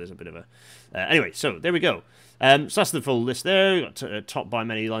routes. So there's a bit of a anyway. So there we go. So that's the full list there. You've got top by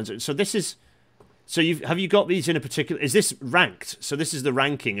many lines. So this is. So have you got these in a particular? Is this ranked? So this is the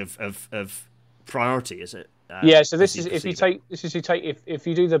ranking of priority, is it? Yeah. So this is if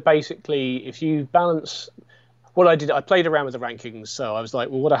you do the basically if you balance. What I did, I played around with the rankings. So I was like,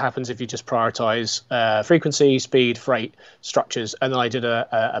 well, what happens if you just prioritize frequency, speed, freight, structures, and then I did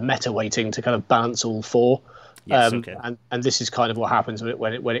a meta weighting to kind of balance all four. Yes, okay. And this is kind of what happens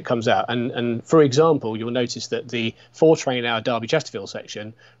when it comes out. And for example, you'll notice that the 4 train an hour Derby Chesterfield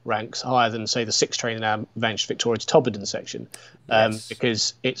section ranks higher than say the 6 train an hour Manchester Victoria to Todmorden section,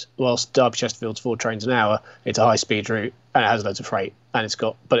 because it's whilst Derby Chesterfield's 4 trains an hour, it's a high speed route and it has loads of freight and it's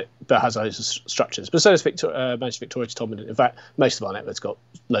got but it has loads of structures. But so does Manchester Victoria to Todmorden. In fact, most of our network's got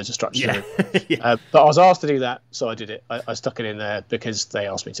loads of structures. Yeah. But I was asked to do that, so I did it. I stuck it in there because they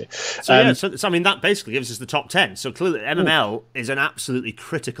asked me to. So I mean that basically gives us the top 10. So clearly MML is an absolutely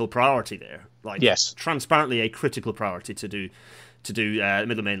critical priority there. Like yes, transparently a critical priority to do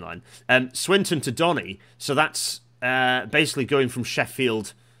Middle Main Line. Swinton to Donny. So that's basically going from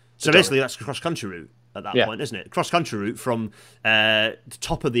Sheffield. So basically that's a cross country route at that point, isn't it? Cross country route from the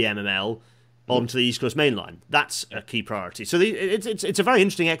top of the MML onto the East Coast Main Line. That's a key priority. So it's a very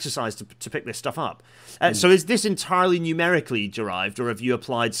interesting exercise to pick this stuff up. So is this entirely numerically derived, or have you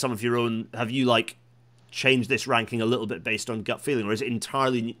applied some of your own? Have you changed this ranking a little bit based on gut feeling, or is it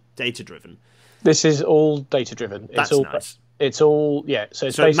entirely data driven? This is all data driven. That's nice. It's all So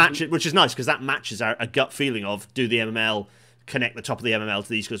it matches, which is nice because that matches a gut feeling of do the MML connect the top of the MML to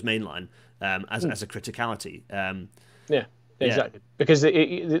the East Coast Main Line as a criticality. exactly. Because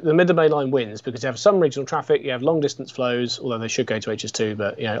the middle main line wins because you have some regional traffic, you have long distance flows, although they should go to HS2,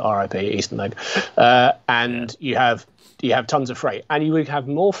 but RIP Eastern Leg, and you have tons of freight, and you would have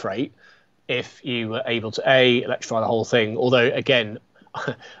more freight if you were able to electrify the whole thing. Although again,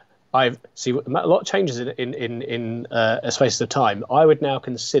 I've see a lot of changes in a space of time. I would now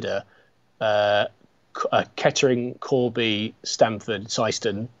consider Kettering, Corby, Stamford,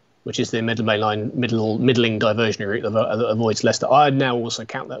 Syston, which is the middle main line, middling diversionary route that avoids Leicester. I now also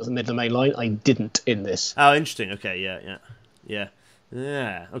count that as the middle main line. I didn't in this. Oh, interesting. Okay, yeah.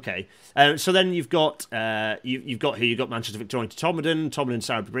 Okay. So then you've got you've got Manchester Victorian to Todmorden,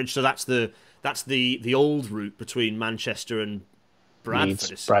 Sowerby Bridge. So that's the old route between Manchester and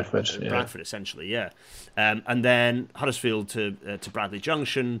Bradford, Bradford, essentially, yeah. And then Huddersfield to Bradley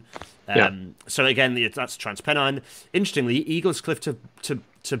Junction. So again, that's Transpennine. Interestingly, Eaglescliffe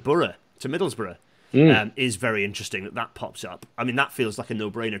to Borough, to Middlesbrough, is very interesting that pops up. I mean, that feels like a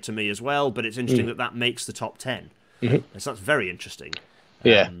no-brainer to me as well. But it's interesting that makes the top 10. So that's very interesting.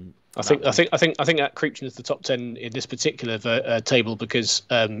 Yeah. I think that creeps into the top 10 in this particular table because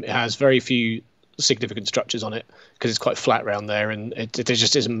it has very few significant structures on it because it's quite flat around there and there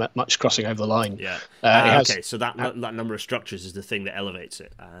just isn't much crossing over the line. So that number of structures is the thing that elevates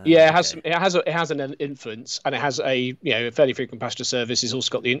it. It has an influence, and it has a fairly frequent passenger service. It's also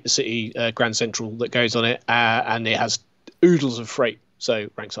got the intercity Grand Central that goes on it, and it has oodles of freight. So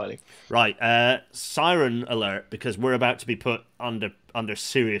ranks highly. Right, siren alert, because we're about to be put under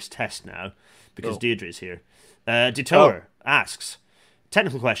serious test now because Deirdre's here. Detour asks,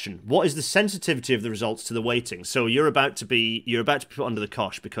 technical question: what is the sensitivity of the results to the weighting? So you're about to be put under the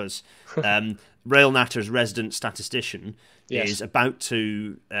cosh because RailNatter's resident statistician is about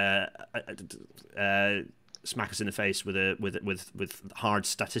to smack us in the face with hard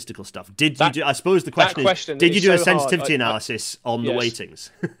statistical stuff. I suppose the question is, did you do a sensitivity analysis on the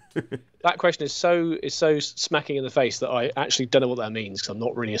weightings? That question is so smacking in the face that I actually don't know what that means because I'm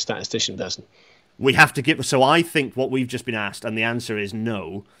not really a statistician person. We have to give. So I think what we've just been asked, and the answer is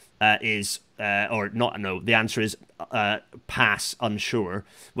no, or not no. The answer is pass, unsure,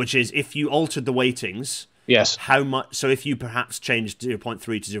 which is if you altered the weightings. Yes. How much? So if you perhaps changed 0.3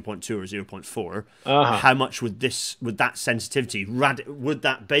 to 0.2 or 0.4, how much would that sensitivity would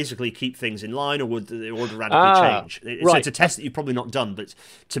that basically keep things in line, or would the order radically change? So it's a test that you've probably not done, but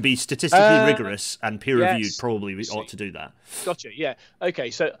to be statistically rigorous and peer reviewed, probably we ought to do that. Gotcha. Yeah. Okay.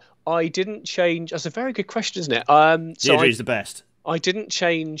 So I didn't change. That's a very good question, isn't it? Deirdre's the best. I didn't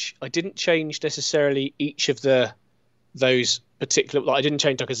change necessarily each of those particular. Like I didn't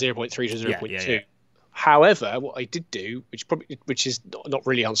change like a 0.3 to 0.2. Yeah. However, what I did do, which is not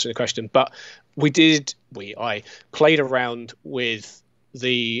really answering the question, but I played around with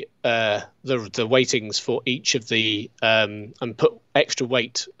the weightings for each of the and put extra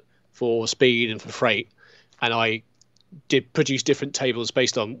weight for speed and for freight, and I did produce different tables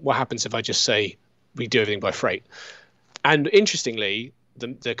based on what happens if I just say we do everything by freight. And interestingly,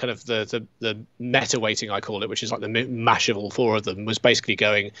 the kind of the meta weighting, I call it, which is like the mash of all four of them, was basically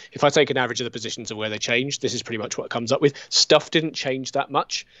going, if I take an average of the positions of where they changed, this is pretty much what it comes up with. Stuff didn't change that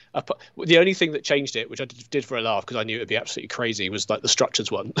much. The only thing that changed it, which I did for a laugh because I knew it would be absolutely crazy, was like the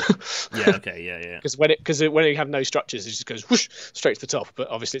structures one. Yeah. Because when you have no structures, it just goes whoosh straight to the top. But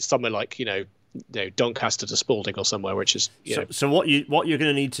obviously, it's somewhere like Doncaster to Spalding or somewhere, which is So what you're going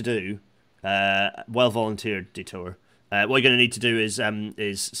to need to do, well volunteered, Detour. What you're going to need to do is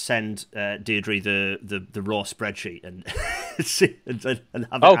send Deirdre the raw spreadsheet and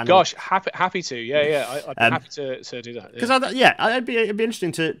have it. Gosh, happy to. Yeah. I'd be happy to do that. Because it'd be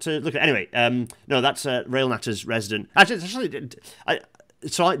interesting to look at. Anyway, no, that's RailNatter's resident. Actually,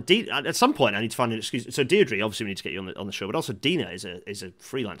 at some point I need to find an excuse. So Deirdre, obviously we need to get you on the show, but also Dina is a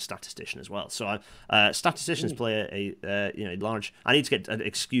freelance statistician as well. So statisticians play a large. I need to get an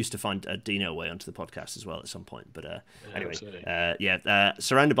excuse to find Dina away onto the podcast as well at some point. But anyway,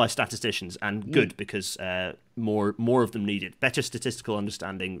 surrounded by statisticians, and good because more of them needed. Better statistical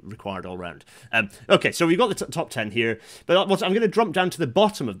understanding required all round. Okay, so we've got the top 10 here, but I'm going to jump down to the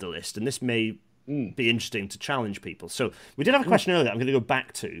bottom of the list, and this may be interesting to challenge people. So we did have a question earlier I'm going to go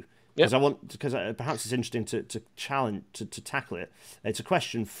back to because perhaps it's interesting to challenge to tackle it. It's a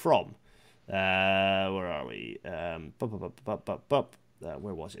question from where are we? Where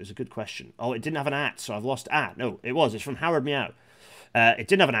was it? It was a good question. Oh, it didn't have an @ so I've lost @ no, it was. It's from Howard Meow. It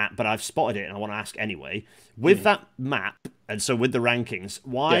didn't have an app, but I've spotted it, and I want to ask anyway. With that map, and so with the rankings,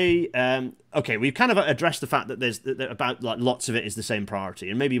 why? Okay, we've kind of addressed the fact that there's that about like lots of it is the same priority,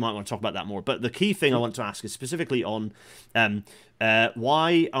 and maybe you might want to talk about that more. But the key thing I want to ask is specifically on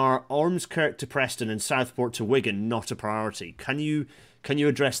why are Ormskirk to Preston and Southport to Wigan not a priority? Can you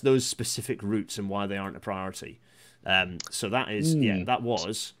address those specific routes and why they aren't a priority? So that is that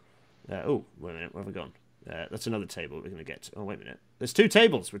was. Oh, wait a minute, where have we gone? That's another table we're going to get to. Oh, wait a minute. There's 2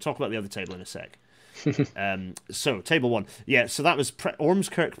 tables. We'll talk about the other table in a sec. So, table 1. Yeah, so that was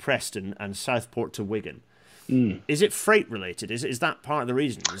Ormskirk, Preston, and Southport to Wigan. Is it freight related? Is that part of the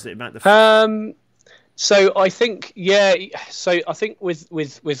reason? Is it about the... So I think, so I think with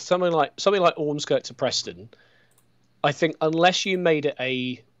something like Ormskirk to Preston, I think unless you made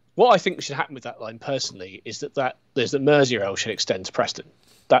it what I think should happen with that line personally is that there's the Merseyrail should extend to Preston.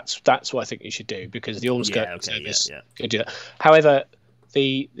 That's what I think you should do, because the Ormskirk service can do that. However,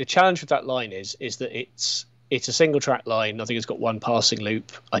 the challenge with that line is that it's a single track line. I think it's got one passing loop.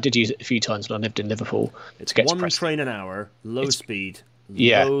 I did use it a few times when I lived in Liverpool. It's one train an hour, low-speed,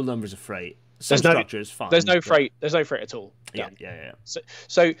 low numbers of freight. There's no freight. There's no freight at all. Yeah.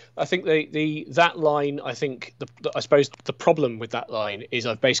 So I think that line. I think I suppose the problem with that line is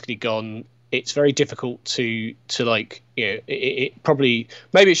I've basically gone. It's very difficult to like, it probably,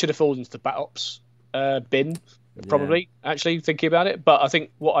 maybe it should have fallen into the BatOps bin, probably, actually, thinking about it. But I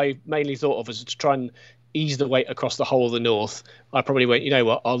think what I mainly thought of was to try and ease the weight across the whole of the north. I probably went, you know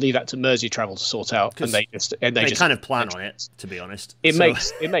what, I'll leave that to Merseytravel to sort out. And they just kind of plan on it, to be honest. It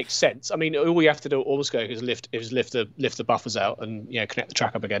makes sense. I mean, all you have to do at Ormskirk is lift the buffers out and connect the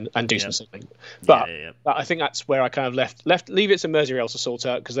track up again and do some signaling. But I think that's where I kind of leave it to Merseyrail to sort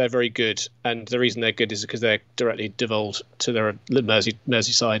out, because they're very good, and the reason they're good is because they're directly devolved to their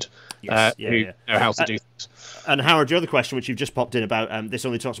Merseyside who know how to do things. And Howard, your other question, which you've just popped in about, this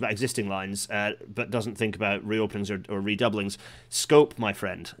only talks about existing lines, but doesn't think about reopenings or redoublings. Scope, my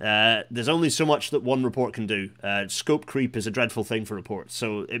friend. There's only so much that one report can do. Scope creep is a dreadful thing for reports,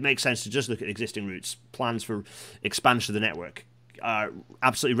 so it makes sense to just look at existing routes. Plans for expansion of the network are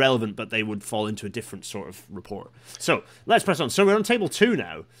absolutely relevant, but they would fall into a different sort of report. So let's press on. So we're on table 2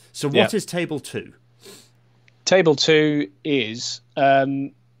 now. So what is table 2? Table 2 is...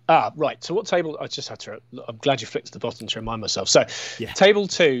 right. So what table? I just had to. I'm glad you flicked to the bottom to remind myself. So, table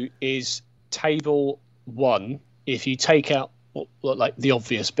 2 is table 1. If you take out like the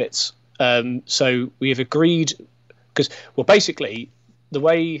obvious bits, so we have agreed because basically the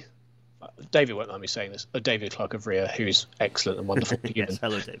way David won't mind me saying this. David Clark of RIA, who's excellent and wonderful. Yes,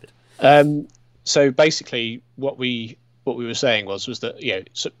 hello, David. So basically, what we were saying was that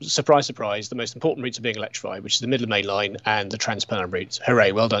surprise, surprise, the most important routes are being electrified, which is the Midland Main Line and the Trans-Pennine routes.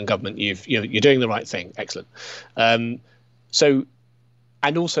 Hooray! Well done, government. You're doing the right thing. Excellent. So,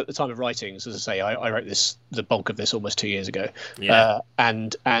 and also at the time of writings, as I say, I wrote the bulk of this almost 2 years ago.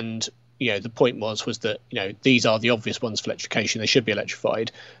 And the point was that these are the obvious ones for electrification. They should be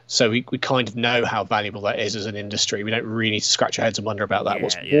electrified. So we kind of know how valuable that is as an industry. We don't really need to scratch our heads and wonder about that.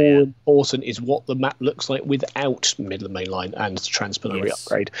 What's more important is what the map looks like without Midland Main Line and the Trans-Pennine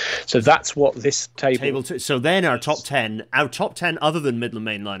upgrade. So that's what this table 2. So then our top 10 other than Midland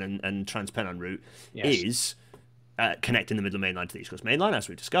Main Line and Trans-Pennine route is connecting the Midland Main Line to the East Coast Main Line, as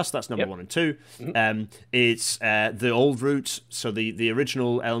we discussed. That's number 1 and 2. It's the old route, so the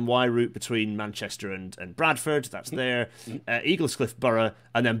original L&Y route between Manchester and Bradford. That's there. Eaglescliffe Borough,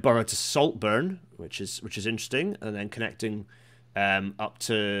 and then Borough to Saltburn, which is interesting, and then connecting up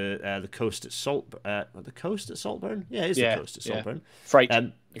to the coast at the coast at Saltburn. Yeah, it is the coast at Saltburn. Freight,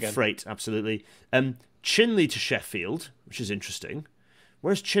 freight, absolutely. Chinley to Sheffield, which is interesting.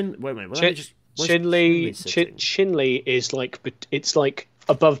 Where's Chin? Wait a minute. Chinley is like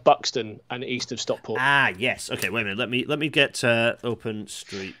above Buxton and east of Stockport. Yes. Okay, wait a minute. Let me get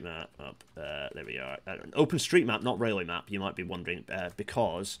OpenStreetMap up. There we are. OpenStreetMap, not Railway Map. You might be wondering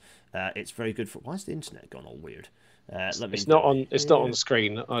because it's very good for. Why has the internet gone all weird? It's not on the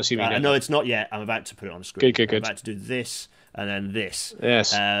screen. I assume you know. No, it's not yet. I'm about to put it on the screen. Good. I'm about to do this and then this.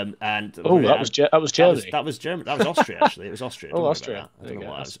 Yes. And that was Germany. That was Germany. That was Austria. Actually, it was Austria. Austria. I don't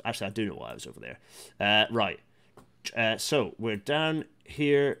know why. I do know why I was over there. Right. So we're down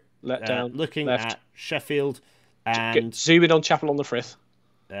here, looking at Sheffield, and zoom in on Chapel on the Frith.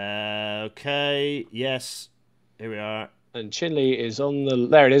 Okay. Yes. Here we are. And Chinley is on the.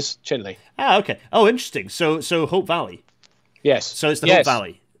 There it is, Chinley. Okay. Oh, interesting. So Hope Valley. Yes. So it's the Hope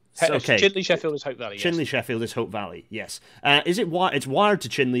Valley. Okay. Chinley Sheffield is Hope Valley. Yes. Chinley Sheffield is Hope Valley. Yes. Is it it's wired to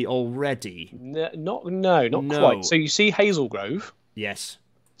Chinley already? Not quite. So you see Hazelgrove. Yes.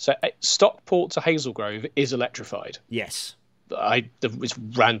 So Stockport to Hazelgrove is electrified. Yes. it's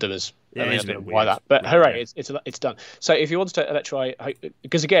random as. Yeah, I mean, it's I a don't know bit why weird. that, but Right, hooray, yeah. it's done. So if you want to electrify,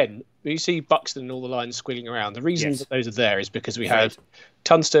 because again, you see Buxton and all the lines squiggling around. The reason Yes. that those are there is because we Right. have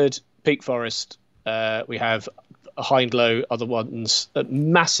Tunstead, Peak Forest, we have Hindlow, other ones,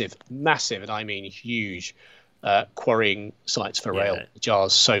 massive, and I mean huge, quarrying sites for rail, which are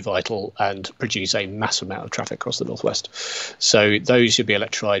so vital and produce a massive amount of traffic across the northwest. So those should be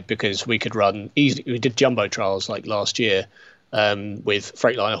electrified because we could run easily. We did jumbo trials like last year. With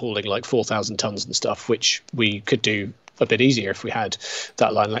Freightliner hauling like 4,000 tons and stuff, which we could do a bit easier if we had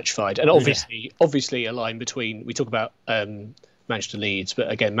that line electrified. And obviously a line between, we talk about Manchester Leeds, but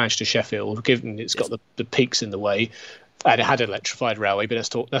again, Manchester Sheffield, given it's got the peaks in the way, and it had an electrified railway, but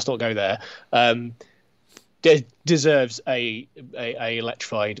let's not go there. Deserves a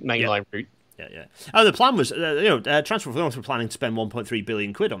electrified mainline route. Yeah. Oh, the plan was, Transport for the North were planning to spend 1.3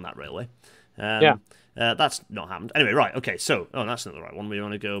 billion quid on that railway. That's not happened. Anyway, right, okay, so that's not the right one. We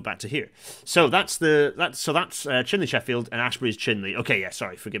want to go back to here. So that's Chinley Sheffield and Ashbury's Chinley. Okay, yeah,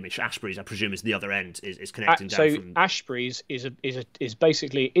 sorry, forgive me. Ashbury's, I presume, is the other end, is connecting down from. Ashbury's is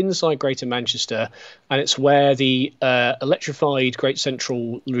basically inside Greater Manchester, and it's where the electrified Great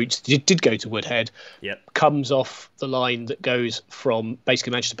Central routes did go to Woodhead. Yep. Comes off the line that goes from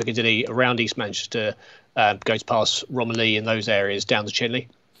basically Manchester Piccadilly around East Manchester, goes past Romilly and those areas down to Chinley.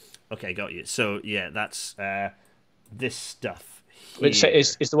 Okay, got you. So, yeah, that's this stuff here.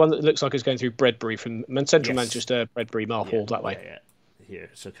 It's the one that looks like it's going through Bredbury from Central Manchester, Bredbury, Marhall, that way. Yeah. Here,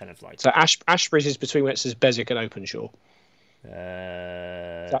 so kind of like... So Ashbury's is between where it says Beswick and Openshaw.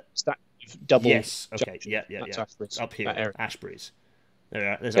 That's that double... Yes, okay, junction. yeah. Ashbury's, up here, Ashbury's.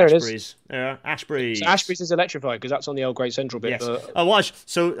 There's there Ashbury's. There are Ashbury's. So Ashbury's is electrified because that's on the old Great Central bit. Yes. But...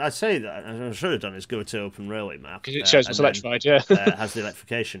 so I say that I should have done is go to Open Railway Map because it shows it's electrified. Yeah, has the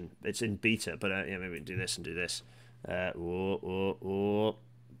electrification. It's in beta, but maybe we can do this and do this. There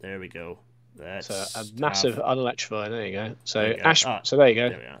we go. That's a massive unelectrified. There you go. So there so there you go.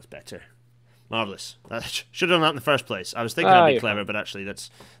 There we are. That's better. Marvelous. Should have done that in the first place. I was thinking I'd be clever, but actually that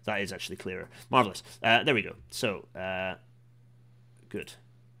is actually clearer. Marvelous. There we go. So. Good.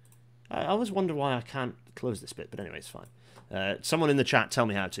 I always wonder why I can't close this bit, but anyway, it's fine. Someone in the chat tell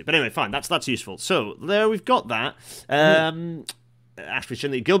me how to. But anyway, fine. That's useful. So there we've got that. Ashbury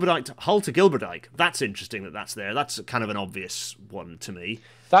Chinley, Gilberdike, Hull to Gilberdike. That's interesting that's there. That's kind of an obvious one to me.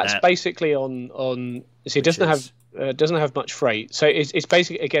 That's basically on. See, it doesn't have much freight. So it's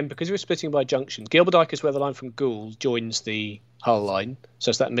basically, again, because we're splitting by junction. Gilberdike is where the line from Goole joins the Hull line.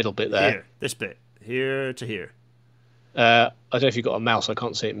 So it's that middle bit there. Here, this bit, here to here. I don't know if you've got a mouse. I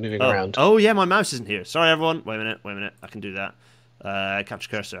can't see it moving around. Oh, yeah, my mouse isn't here. Sorry, everyone. Wait a minute. I can do that. Capture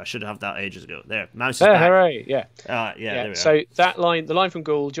cursor. I should have that ages ago. There, mouse is back. Hooray, yeah. There we are. So that line, the line from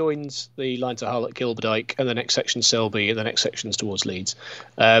Goole joins the line to Hull at Gilberdike, and the next section's Selby, and the next section's towards Leeds.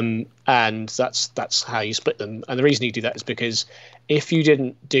 And that's how you split them. And the reason you do that is because if you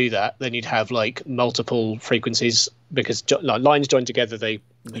didn't do that, then you'd have like multiple frequencies because lines joined together, they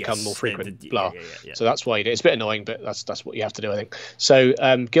become more frequent. Yeah. So that's why you do it. It's a bit annoying, but that's what you have to do, I think. So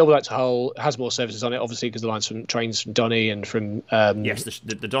Gilberdike to Hull has more services on it, obviously, because the lines from trains from Donny and from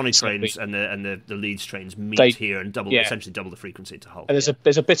the Donny trains and the Leeds trains meet here and essentially double the frequency to Hull. And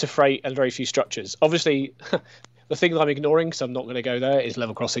there's a bit of freight and very few structures. Obviously. The thing that I'm ignoring, because I'm not going to go there, is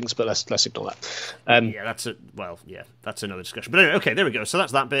level crossings, but let's ignore that. That's another discussion. But anyway, okay, there we go. So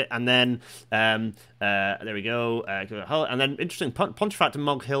that's that bit, and then there we go. And then interesting, Pontefract and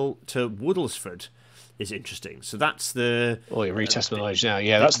Mog Hill to Woodlesford is interesting. So that's the. Oh, you're retesting knowledge now.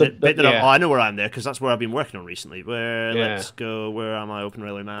 Yeah, that's the bit that I know where I'm there because that's where I've been working on recently. Let's go. Where am I? Open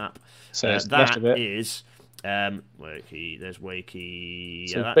Railway Map. So that is Wakey. There's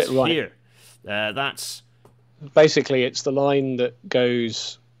Wakey. So that's right. here. That's. Basically, it's the line that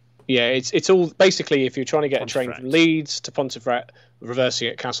goes. Yeah, it's all basically if you're trying to get a train from Leeds to Pontefract, reversing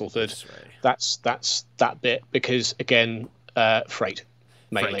at Castleford, that's that bit because again, freight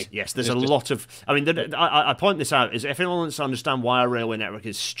mainly. Freight, yes, there's a lot of. I mean, I point this out is if anyone wants to understand why our railway network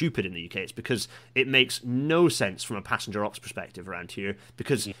is stupid in the UK, it's because it makes no sense from a passenger ops perspective around here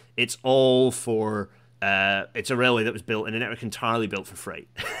because it's all for. It's a railway that was built in a network entirely built for freight.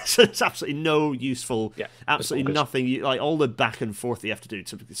 So it's absolutely no useful, absolutely nothing. Like all the back and forth that you have to do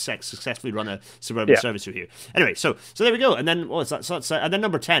to successfully run a suburban service through here. Anyway, so there we go. And then what's that? So and then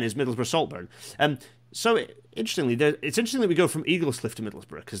number 10 is Middlesbrough Saltburn. Interestingly, it's interesting that we go from Eaglescliff to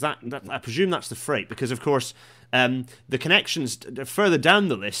Middlesbrough because that I presume that's the freight because of course the connections further down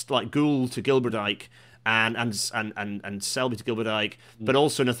the list like Goole to Gilberdike. And Selby to Gilberdike, but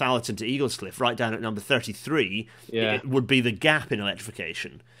also Northallerton to Eaglescliff, right down at number 33, it would be the gap in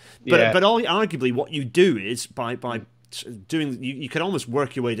electrification. But arguably, what you do is by doing. You can almost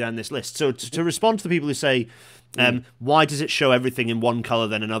work your way down this list. So to respond to the people who say, why does it show everything in one color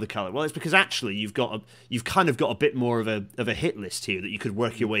then another color? Well, it's because actually you've kind of got a bit more of a hit list here that you could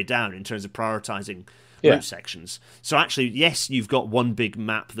work your way down in terms of prioritizing route sections. So actually, yes, you've got one big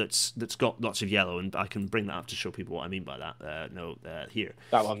map that's got lots of yellow, and I can bring that up to show people what I mean by that. Here,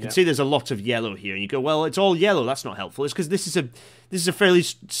 that one, you can see there's a lot of yellow here, and you go, well, it's all yellow. That's not helpful. It's because this is a fairly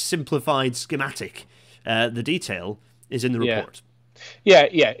simplified schematic. The detail is in the report. Yeah,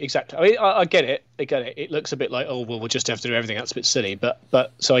 exactly. I mean, I get it. It looks a bit like, oh, well, we'll just have to do everything. That's a bit silly. But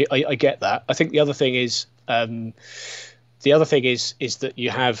so I get that. I think the other thing is that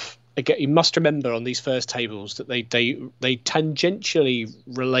you have. Again, you must remember on these first tables that they tangentially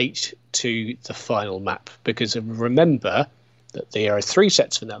relate to the final map, because remember that there are 3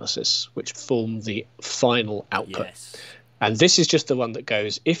 sets of analysis which form the final output. Yes. And this is just the one that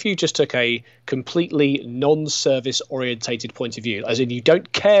goes, if you just took a completely non-service orientated point of view, as in you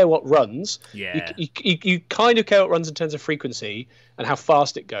don't care what runs, you kind of care what runs in terms of frequency and how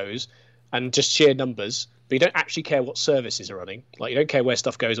fast it goes and just sheer numbers, but you don't actually care what services are running. Like, you don't care where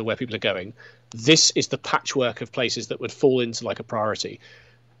stuff goes or where people are going. This is the patchwork of places that would fall into like a priority.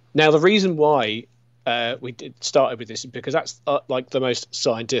 Now, the reason why we started with this is because that's like the most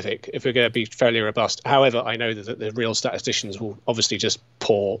scientific, if we're going to be fairly robust. However, I know that the real statisticians will obviously just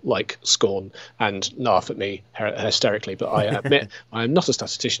pour like scorn and laugh at me hysterically, but I admit I am not a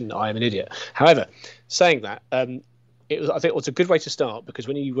statistician. I am an idiot. However, saying that, I think it was a good way to start, because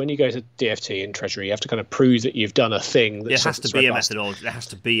when you go to DFT and Treasury, you have to kind of prove that you've done a thing. It has to be a methodology. There has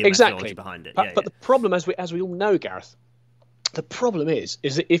to be a methodology behind it. But the problem, as we all know, Gareth, the problem is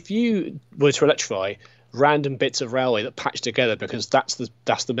that if you were to electrify random bits of railway that patch together, because that's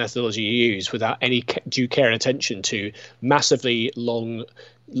the methodology you use, without any due care and attention to massively long,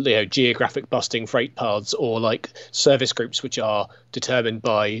 geographic busting freight paths, or like service groups which are determined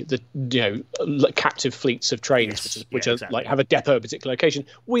by the captive fleets of trains, which are like have a depot at a particular location,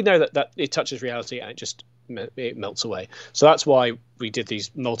 we know that it touches reality and it melts away. So that's why we did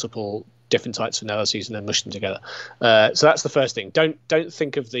these multiple different types of analyses and then mush them together. So that's the first thing. Don't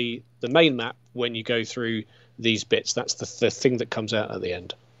think of the main map when you go through these bits. That's the thing that comes out at the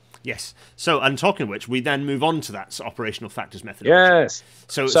end. Yes. So, and talking of which, we then move on to that operational factors methodology. Yes.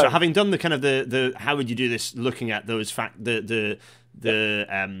 So having done the kind of the how would you do this, looking at those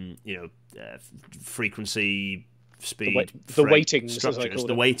frequency, speed, the weightings, structures,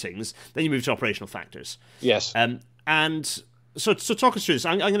 the weightings, then you move to operational factors. Yes. And so talk us through this.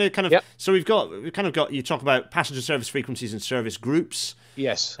 I'm going to kind of so we've kind of got you talk about passenger service frequencies and service groups.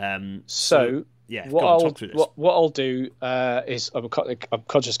 Yes. Yeah, what I'll do is I'm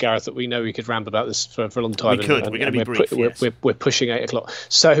conscious, Gareth, that we know we could ramble about this for a long time. We're going to be brief. We're pushing 8 o'clock.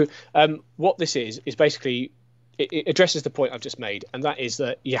 So what this is basically it addresses the point I've just made, and that is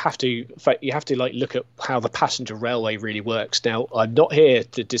that you have to like look at how the passenger railway really works. Now, I'm not here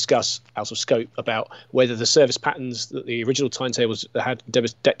to discuss out of scope about whether the service patterns that the original timetables had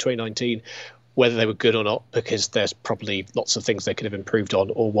DEC 2019, whether they were good or not, because there's probably lots of things they could have improved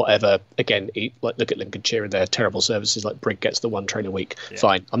on or whatever. Again, like look at Lincolnshire and their terrible services, like Brig gets the 1 train a week. Yeah.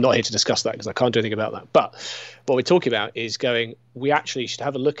 Fine. I'm not here to discuss that because I can't do anything about that. But what we're talking about is we actually should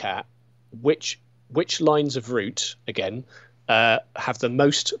have a look at which lines of route, again, have the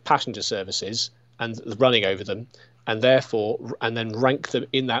most passenger services and running over them, and then rank them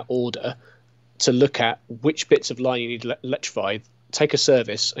in that order to look at which bits of line you need electrified. Take a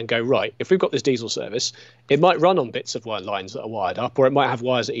service and go, right, if we've got this diesel service, it might run on bits of lines that are wired up, or it might have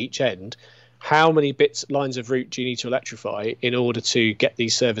wires at each end. How many lines of route do you need to electrify in order to get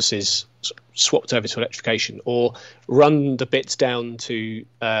these services swapped over to electrification, or run the bits down to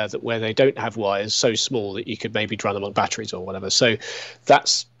where they don't have wires so small that you could maybe run them on batteries or whatever? So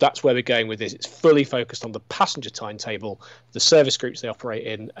that's where we're going with this. It's fully focused on the passenger timetable, the service groups they operate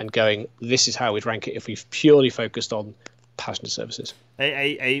in, and going, this is how we'd rank it if we've purely focused on passenger services.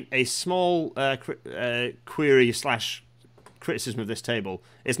 A small query / criticism of this table.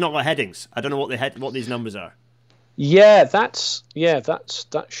 It's not got headings. I don't know what these numbers are. That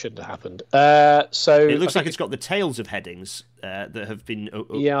shouldn't have happened. So it looks like it's got the tails of headings that have been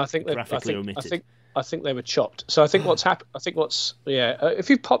graphically omitted. I think they were chopped. So I think what's happened. If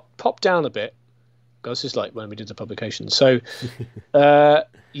you pop down a bit, God, this is like when we did the publication. So so I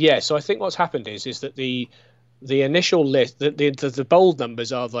think what's happened is that the initial list, the bold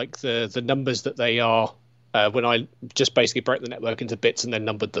numbers are like the numbers that they are when I just basically broke the network into bits and then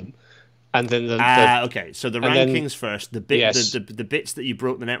numbered them, and then okay. So the rankings first, the bits that you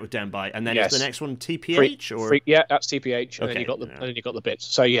broke the network down by, and then is the next one TPH that's TPH, and then you got the bits.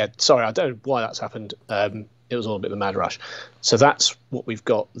 So sorry, I don't know why that's happened. it was all a bit of a mad rush. So that's what we've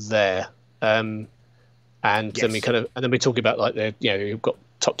got there. And then we're talking about like you've got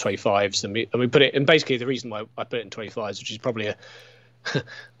top 25s, and we put it. And basically, the reason why I put it in 25s, which is probably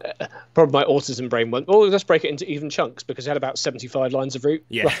probably my autism brain went, oh, let's break it into even chunks, because it had about 75 lines of route,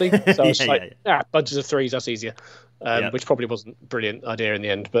 roughly. So I was bunches of threes, that's easier. Which probably wasn't a brilliant idea in the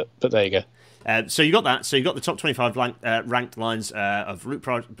end, but there you go. So you got that. So you got the top 25 ranked lines of route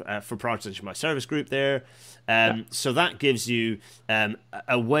for prioritization by service group there. So that gives you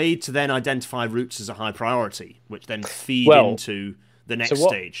a way to then identify routes as a high priority, which then feed into the next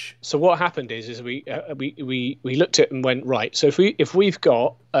stage. So what happened is we looked at it and went, right, so if we've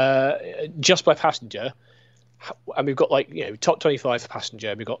got just by passenger, and we've got top 25 for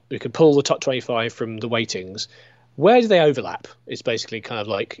passenger, we could pull the top 25 from the weightings. Where do they overlap? It's basically kind of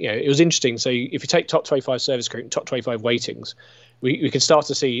like, it was interesting. So if you take top 25 service group and top 25 weightings, we can start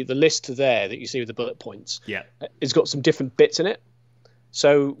to see the list there that you see with the bullet points. Yeah, it's got some different bits in it.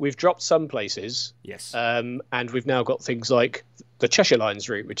 So we've dropped some places. Yes. And we've now got things like the Cheshire Lines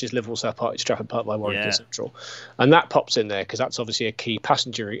route, which is Liverpool South Park, Trafford Park by Warrington Central, and that pops in there because that's obviously a key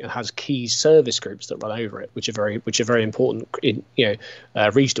passenger route and has key service groups that run over it, which are very important in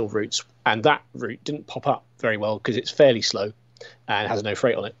regional routes. And that route didn't pop up very well because it's fairly slow and has no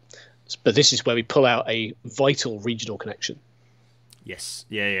freight on it. But this is where we pull out a vital regional connection. Yes,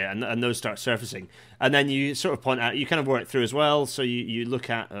 and those start surfacing, and then you sort of point out, you kind of work through as well. So you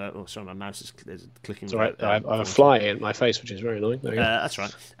look at, sorry, my mouse is clicking. It's all right. I have a fly in my face, which is very annoying. There you go. That's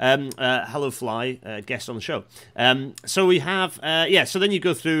right. Hello, fly, guest on the show. So we have, so then you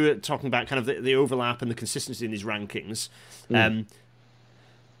go through talking about kind of the overlap and the consistency in these rankings.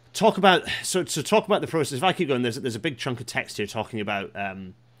 Talk about the process. If I keep going, there's a big chunk of text here talking about.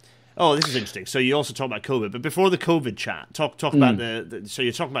 Oh, this is interesting. So you also talk about COVID, but before the COVID chat, talk about so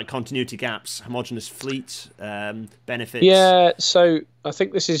you're talking about continuity gaps, homogenous fleet benefits. Yeah. So I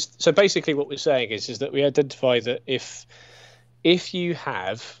think this is basically what we're saying is that we identify that if you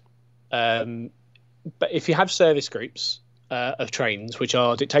have service groups of trains which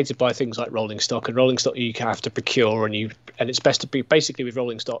are dictated by things like rolling stock, and rolling stock you have to procure, and it's best to be basically with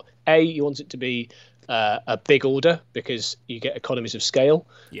rolling stock. You want it to be a big order because you get economies of scale.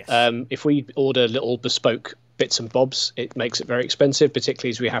 Yes. If we order little bespoke bits and bobs, it makes it very expensive, particularly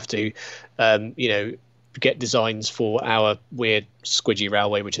as we have to, get designs for our weird squidgy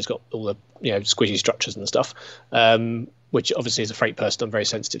railway, which has got all the squidgy structures and stuff. Which obviously as a freight person I'm very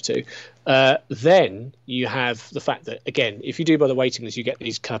sensitive to. Then you have the fact that, again, if you do by the waiting list, you get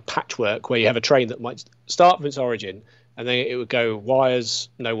these kind of patchwork where you have a train that might start from its origin and then it would go wires,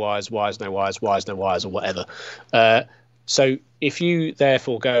 no wires, wires, no wires, wires, no wires, or whatever. So if you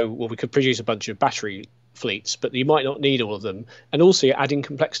therefore go, well, we could produce a bunch of battery fleets, but you might not need all of them. And also you're adding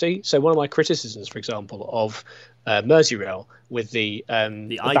complexity. So one of my criticisms, for example, of Merseyrail with the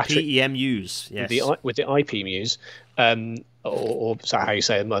IPEMUs, yes, with the IPEMUs, or is that how you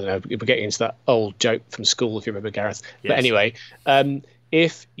say them? I don't know. We're getting into that old joke from school, if you remember, Gareth. Yes. But anyway,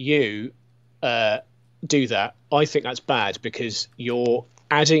 if you do that, I think that's bad because you're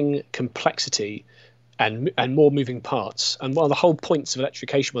adding complexity and more moving parts. And one of the whole points of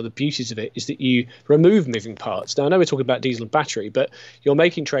electrification, one of the beauties of it, is that you remove moving parts. Now, I know we're talking about diesel and battery, but you're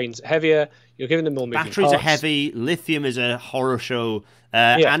making trains heavier. You're giving them more moving parts. Batteries are heavy. Lithium is a horror show.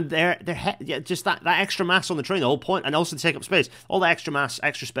 And they're just that extra mass on the train, the whole point, and also to take up space. All the extra mass,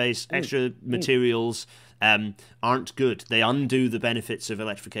 extra space, extra materials aren't good. They undo the benefits of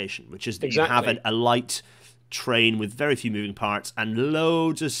electrification, which is that you have a light train with very few moving parts and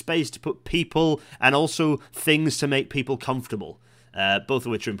loads of space to put people and also things to make people comfortable, both of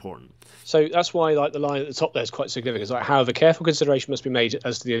which are important. So that's why, like, the line at the top there is quite significant. It's like, however, careful consideration must be made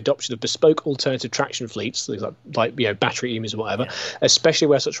as to the adoption of bespoke alternative traction fleets, things like battery EMUs or whatever, especially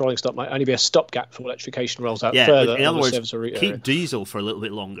where such rolling stock might only be a stopgap for electrification rolls out further. In other words, keep diesel for a little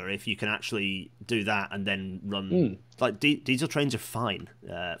bit longer if you can actually do that and then run. Like diesel trains are fine,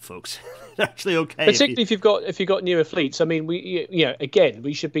 folks. They're actually okay. Particularly if you've got newer fleets. I mean,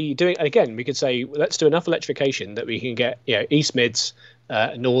 we should be doing. Again, we could say let's do enough electrification that we can get East Mids,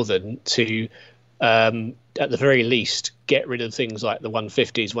 Northern to at the very least get rid of things like the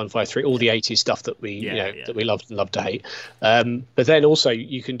 150s, 153, all the 80s stuff that we that we love to hate. But then also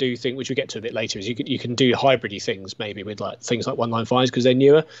you can do things which we get to a bit later. Is you can do hybridy things maybe with like things like 195s because they're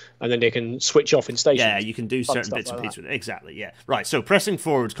newer, and then they can switch off in stations. Yeah, you can do certain bits and pieces. Exactly. Yeah. Right. So pressing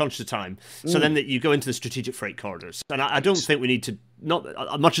forward, conscious of time. So then that you go into the strategic freight corridors, and I don't think we need to.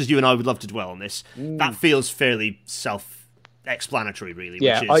 Not much as you and I would love to dwell on this. That feels fairly explanatory, really.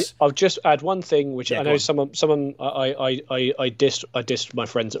 Yeah, which is... I'll just add one thing, which I know on. someone I dissed my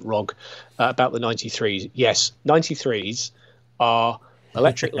friends at ROG about the 93s. Yes, 93s are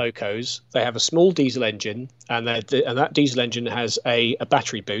electric locos. They have a small diesel engine, and that diesel engine has a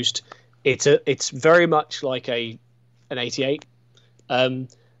battery boost. It's very much like an 88.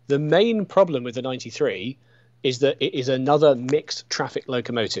 The main problem with the 93 is that it is another mixed traffic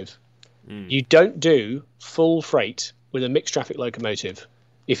locomotive. You don't do full freight with a mixed traffic locomotive.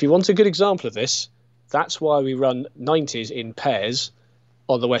 If you want a good example of this, that's why we run 90s in pairs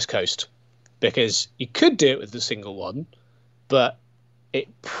on the West Coast, because you could do it with the single one, but it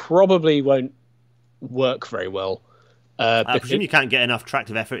probably won't work very well. I presume you can't get enough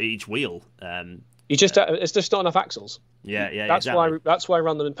tractive effort at each wheel. It's just not enough axles. Yeah, That's exactly. That's why I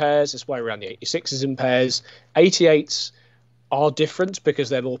run them in pairs. That's why I run the 86s in pairs. 88s are different because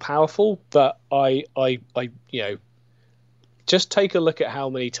they're more powerful, but I just take a look at how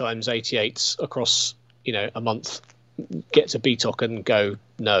many times 88s across a month get to BTOC and go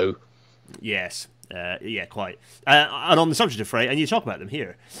no. Yes. Yeah, quite. And on the subject of freight, and you talk about them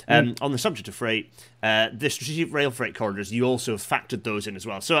here, on the subject of freight, the strategic rail freight corridors, you also factored those in as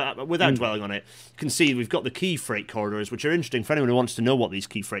well. So without dwelling on it, you can see we've got the key freight corridors, which are interesting for anyone who wants to know what these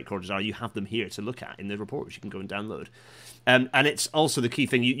key freight corridors are. You have them here to look at in the report, which you can go and download. And it's also the key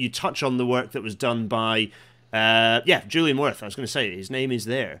thing. You touch on the work that was done by, Julian Worth. I was going to say, his name is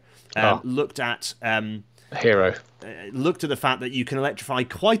there. Looked at... hero. Looked at the fact that you can electrify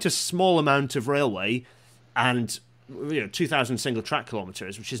quite a small amount of railway and 2,000 single track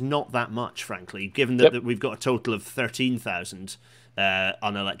kilometres, which is not that much, frankly, given that we've got a total of 13,000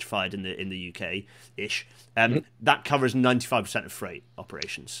 unelectrified in the UK ish. That covers 95% of freight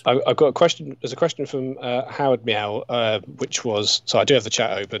operations. I've got a question. There's a question from Howard Meow, which was, so I do have the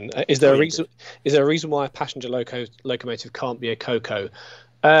chat open. Is there a reason? Is there a reason why a passenger locomotive can't be a COCO?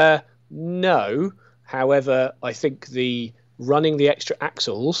 No. However, I think running the extra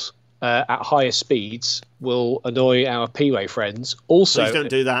axles at higher speeds will annoy our P-way friends. Also, please don't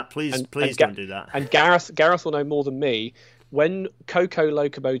do that. Please don't do that. And Gareth will know more than me. When COCO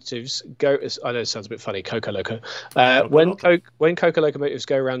locomotives go, I know it sounds a bit funny, COCO loco. When COCO locomotives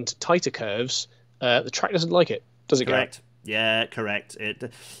go around tighter curves, the track doesn't like it, does it? Correct. Yeah, correct.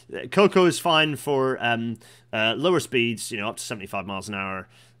 COCO is fine for lower speeds, up to 75 miles an hour.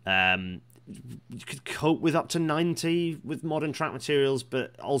 You could cope with up to 90 with modern track materials,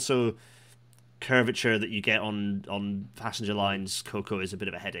 but also curvature that you get on passenger lines, COCO is a bit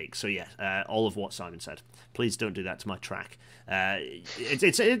of a headache. So yeah, all of what Simon said. Please don't do that to my track.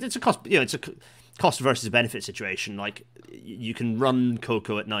 It's a cost. It's a cost versus benefit situation. Like you can run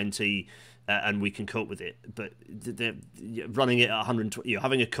COCO at 90. And we can cope with it, but running it at 120,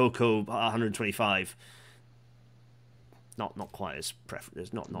 having a COCO at 125. Not quite as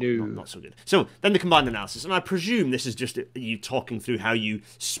preferred. Not so good. So then the combined analysis, and I presume this is just you talking through how you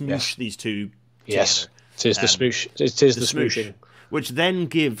smoosh these two. Yes, together. It is the smoosh. It is the smooshing, which then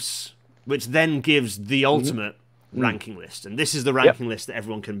gives the ultimate ranking list, and this is the ranking list that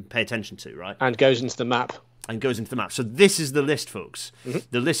everyone can pay attention to, right? And goes into the map. So this is the list, folks.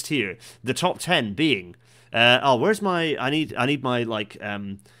 The list here. The top 10 being. Where's my? I need my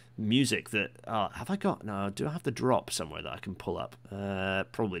music that have I got? No, do I have the drop somewhere that I can pull up?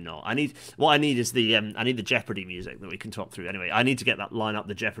 Probably not. I need is the I need the Jeopardy music that we can talk through. Anyway, I need to get that line up,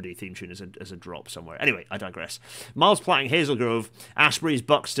 the Jeopardy theme tune as a drop somewhere. Anyway, I digress. Miles Platting, Hazel Grove, Ashbury's,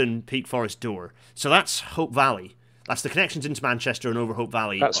 Buxton, Peak Forest, Door. So that's Hope Valley. That's the connections into Manchester and over Hope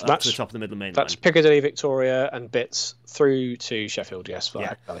Valley up to the top of the Midland Main Line. That's Piccadilly, Victoria, and bits through to Sheffield. Yes,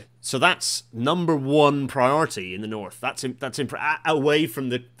 Valley. So that's number one priority in the north. That's away from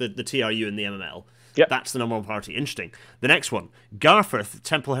the TRU and the MML. Yep. That's the number one priority. Interesting. The next one, Garforth,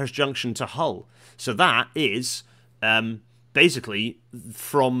 Templehurst Junction to Hull. So that is basically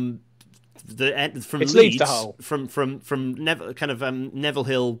from Leeds to Hull. from Neville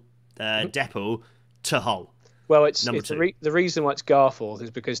Hill depot to Hull. Well, the reason why it's Garforth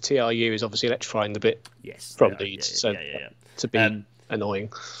is because TRU is obviously electrifying the bit from Leeds, to be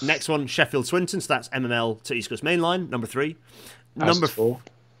annoying. Next one, Sheffield Swinton, so that's MML to East Coast Main Line, number 3. Number 4.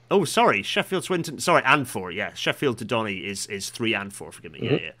 Oh, sorry, Sheffield Swinton, and 4, yeah. Sheffield to Donny is 3 and 4, forgive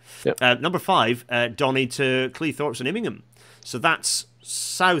me, Yep. Number 5, Donny to Cleethorpes and Immingham. So that's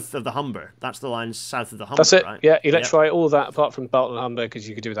south of the Humber. That's the line south of the Humber. That's it. Right? Yeah, electrify all of that apart from Barton and Humber, because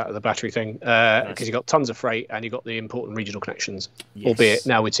you could do that with the battery thing. Because you've got tons of freight and you've got the important regional connections, albeit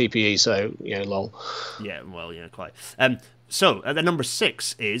now with TPE. So lol. Yeah, well, quite. So the number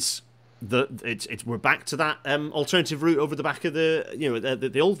 6 is we're back to that alternative route over the back of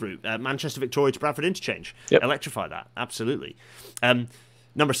the old route, Manchester Victoria to Bradford interchange. Yep. Electrify that, absolutely.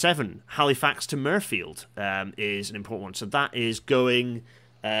 Number 7, Halifax to Mirfield is an important one. So that is going.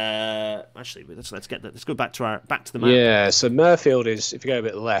 Actually, let's go back to the map. Yeah, so Mirfield is, if you go a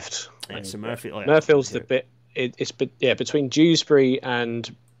bit left. Yeah, so Mirfield. Oh, yeah, Mirfield's the bit. It's between Dewsbury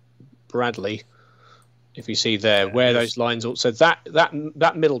and Bradley. If you see there, where those lines are, so that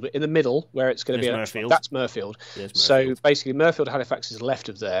middle bit in the middle where it's going to be, Mirfield. That's Mirfield. Yes, Mirfield. So basically, Mirfield Halifax is left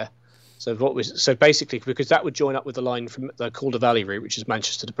of there. So basically, because that would join up with the line from the Calder Valley route, which is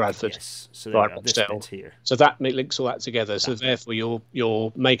Manchester to Bradford. Yes. So there this bit here. So that links all that together. So therefore,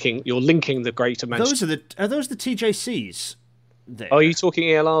 you're linking the Greater Manchester. Are those the TJCs? There. Oh, are you talking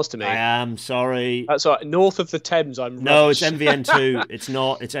ELRs to me? I am sorry. That's right. North of the Thames, No, it's MVN2. It's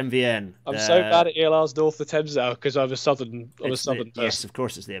not. It's MVN. I'm so bad at ELRs north of the Thames now because I'm a southern person. Yes, of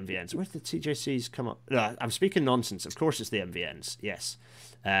course it's the MVNs. Where did the TJCs come up? No, I'm speaking nonsense. Of course it's the MVNs. Yes,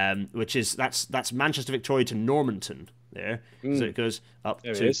 which is that's Manchester Victoria to Normanton. There, so it goes up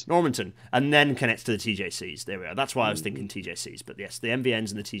to Normanton and then connects to the TJCs. There we are. That's why I was thinking TJCs. But yes, the MVNs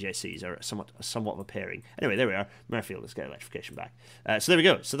and the TJCs are somewhat of a pairing. Anyway, there we are. Mirfield, let's get electrification back. So there we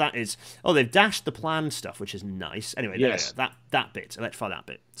go. So that is. Oh, they've dashed the planned stuff, which is nice. Anyway, there we are. That bit, electrify that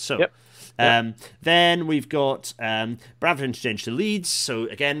bit. So. Yep. Then we've got Bradford interchange to Leeds. So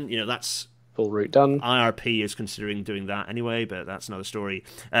again, that's. Full route done. IRP is considering doing that anyway, but that's another story.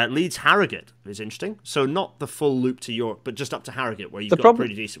 Leeds Harrogate is interesting. So not the full loop to York, but just up to Harrogate, where you've got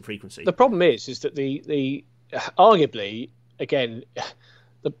pretty decent frequency. The problem is that the arguably again,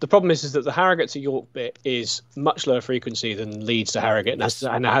 the problem is that the Harrogate to York bit is much lower frequency than Leeds to Harrogate, and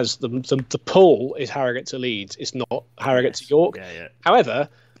it has the pull is Harrogate to Leeds. It's not Harrogate to York. Yeah. However,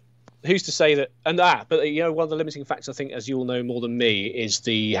 who's to say that? But one of the limiting factors, I think, as you'll know more than me, is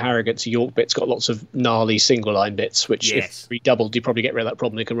the Harrogate to York bit's got lots of gnarly single line bits, which if redoubled, you probably get rid of that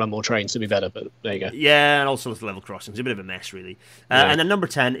problem. You can run more trains to be better. But there you go. Yeah, and also with level crossings, a bit of a mess, really. And then number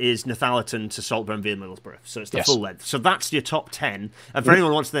 10 is Northallerton to Saltburn Via Middlesbrough, so it's the full length. So that's your top 10. And for anyone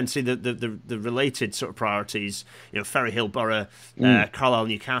who wants to then see the related sort of priorities, Ferry Hill Borough, Carlisle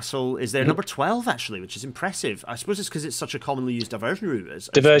Newcastle is there. Number 12 actually, which is impressive. I suppose it's because it's such a commonly used diversionary route.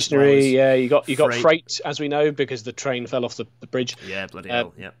 Diversionary. Yeah, you got freight, as we know, because the train fell off the bridge. Yeah, bloody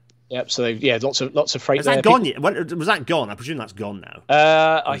hell. Yeah. Yep. So lots of freight. Is that gone yet? Was that gone? I presume that's gone now.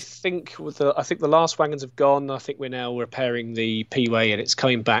 I think the last wagons have gone. I think we're now repairing the P-way and it's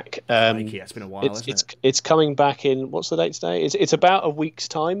coming back. It's been a while. It's coming back in. What's the date today? It's about a week's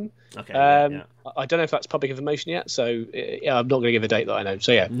time. Okay. I don't know if that's public information yet, so I'm not going to give a date that I know.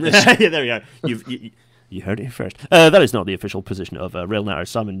 So yeah. Yeah, there we go. You heard it here first. That is not the official position of RailNet.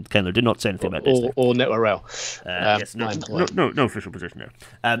 Simon Kendler did not say anything about this. Or Network Rail. Yes, no official position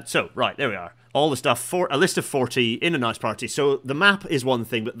there. So, right, there we are. All the stuff, for a list of 40 in a nice party. So the map is one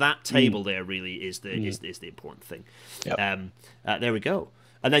thing, but that table there really is the important thing. Yep. There we go.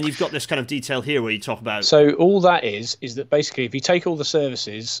 And then you've got this kind of detail here where you talk about... So all that is that basically if you take all the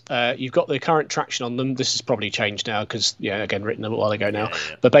services, you've got the current traction on them. This has probably changed now because, again, written a while ago now.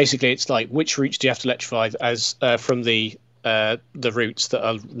 Yeah. But basically it's like which routes do you have to electrify as from the routes that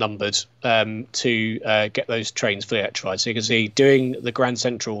are numbered to get those trains fully electrified. So you can see doing the Grand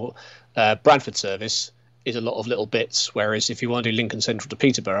Central Bradford service is a lot of little bits, whereas if you want to do Lincoln Central to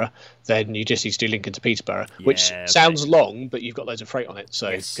Peterborough, then you just need to do Lincoln to Peterborough, which sounds long, but you've got loads of freight on it. So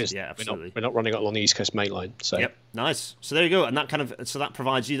because we're not running it along the East Coast main line. So nice. So there you go, and that that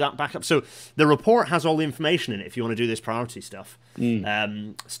provides you that backup. So the report has all the information in it if you want to do this priority stuff.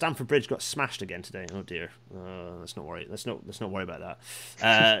 Stamford Bridge got smashed again today. Oh dear. Let's not worry. Let's not worry about that.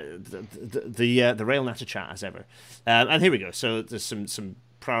 The RailNet chat as ever. And here we go. So there's some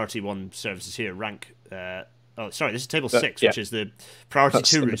priority 1 services here. Rank. This is table 6, which is the priority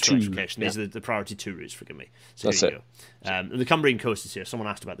 2 routes for electrification. These are the priority 2 routes, forgive me. So That's here you go. The Cumbrian Coast is here. Someone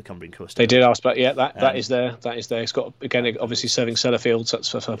asked about the Cumbrian Coast. They did ask about, that is there. That is there. It's got, again, obviously serving Sellafield, so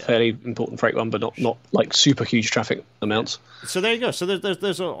that's a fairly important freight one, but not like super huge traffic amounts. So there you go. So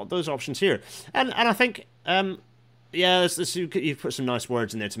there's those options here. And I think, you've put some nice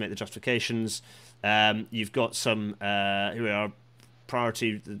words in there to make the justifications. You've got some, here we are,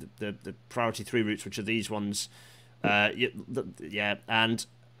 priority the priority 3 routes, which are these ones, and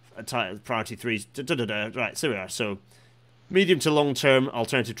priority 3s. Right, so we are. So medium to long term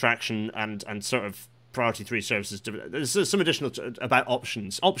alternative traction and sort of priority 3 services. There's some additional about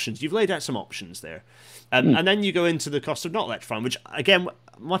options. You've laid out some options there, and then you go into the cost of not electrifying, which again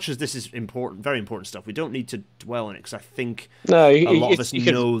much as this is important, very important stuff, we don't need to dwell on it because I think No, a lot of us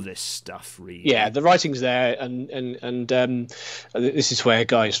know this stuff. Really, yeah, the writing's there, and this is where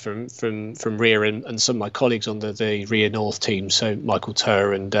guys from RIA and some of my colleagues on the RIA North team, so Michael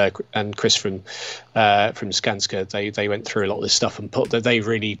Turr and Chris from Skanska, they went through a lot of this stuff and they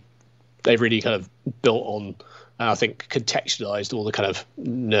really kind of built on, and I think contextualized all the kind of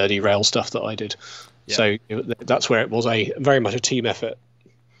nerdy rail stuff that I did. Yeah. So that's where it was very much a team effort.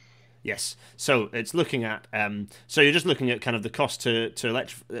 Yes. So it's looking at so you're just looking at kind of the cost to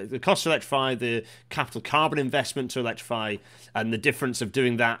electrify, the capital carbon investment to electrify, and the difference of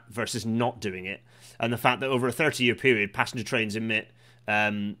doing that versus not doing it, and the fact that over a 30-year period, passenger trains emit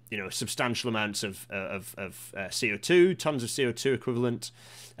substantial amounts of CO2, tons of CO2 equivalent,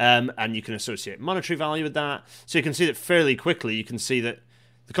 and you can associate monetary value with that. So you can see that fairly quickly. You can see that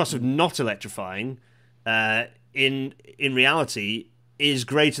the cost of not electrifying, in reality, is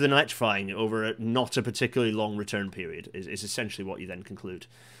greater than electrifying over not a particularly long return period, is essentially what you then conclude.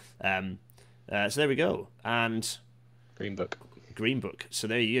 So there we go. And Green Book. So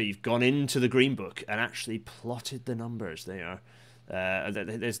there you go. You've gone into the Green Book and actually plotted the numbers. They are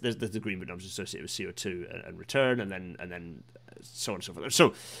there's the Green Book numbers associated with CO2 and return, and then so on and so forth.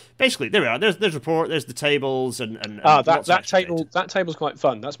 So basically, there we are. There's report. There's the tables and that table's quite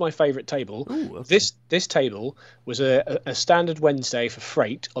fun. That's my favourite table. Ooh, okay. This table was a standard Wednesday for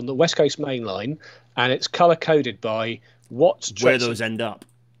freight on the West Coast Main Line, and it's colour coded by where those end up.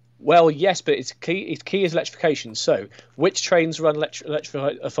 Well, yes, but its key is electrification. So, which trains run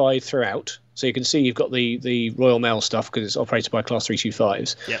electrified throughout? So you can see you've got the Royal Mail stuff because it's operated by Class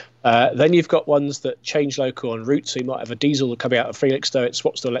 325s. Yeah. Then you've got ones that change local en route. So you might have a diesel coming out of Felixstowe, it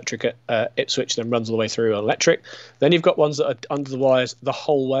swaps to electric at Ipswich, then runs all the way through on electric. Then you've got ones that are under the wires the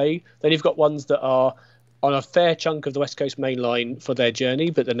whole way. Then you've got ones that are on a fair chunk of the West Coast Main Line for their journey,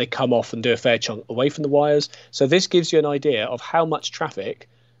 but then they come off and do a fair chunk away from the wires. So this gives you an idea of how much traffic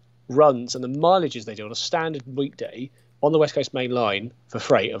runs and the mileages they do on a standard weekday on the West Coast Main Line for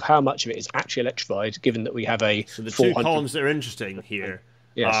freight, of how much of it is actually electrified, given that we have So the two columns that are interesting here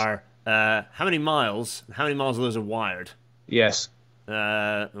are how many miles of those are wired? Yes.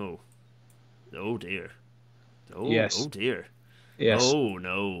 Oh dear. Yes. Oh dear. Yes. Oh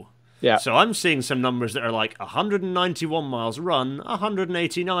no. Yeah. So I'm seeing some numbers that are like 191 miles run,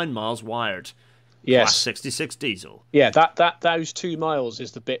 189 miles wired. Yes. Class 66 diesel. Yeah, those 2 miles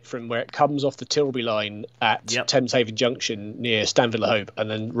is the bit from where it comes off the Tilbury line at Thames Haven Junction near Stanville Hope and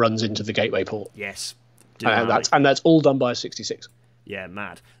then runs into the Gateway Port. Yes. And that's all done by a 66. Yeah,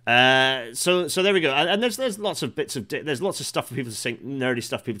 mad. So there we go. And there's lots of there's lots of stuff for people to sink, nerdy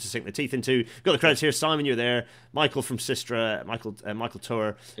stuff for people to sink their teeth into. Got the credits here. Simon, you're there. Michael from Sistra, Michael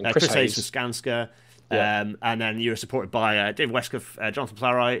Torr, Chris Hayes from Skanska. Yeah. And then you're supported by Dave Westcliff, Jonathan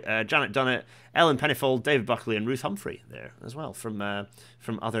Plowright, Janet Dunnett, Ellen Pennifold, David Buckley, and Ruth Humphrey there as well from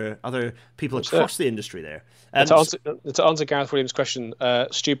other people across the industry there. To answer Gareth Williams' question,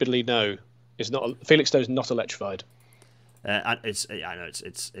 stupidly no, is not. Felixstowe is not electrified. I know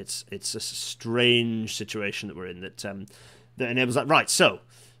it's a strange situation that we're in that enables that. Right, so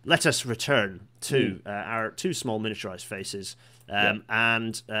let us return to our two small miniaturized faces.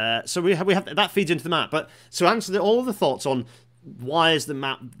 So we have that feeds into the map. But so answer all the thoughts on why is the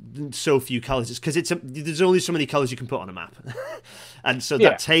map so few colours? It's because there's only so many colours you can put on a map, and so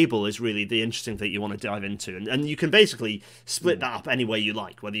that table is really the interesting thing you want to dive into, and you can basically split that up any way you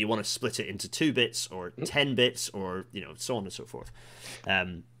like, whether you want to split it into 2 bits or 10 bits or so on and so forth.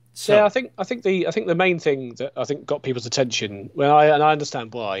 I think the main thing that I think got people's attention, and I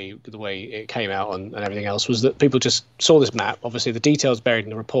understand why, the way it came out and everything else, was that people just saw this map. Obviously, the details buried in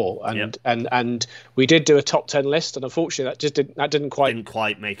the report, and we did do a top 10 list, and unfortunately, that didn't quite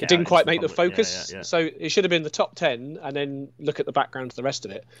make it. It didn't quite make the focus. Yeah. So it should have been the top 10, and then look at the background to the rest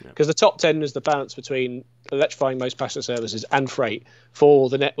of it, because the top 10 is the balance between electrifying most passenger services and freight for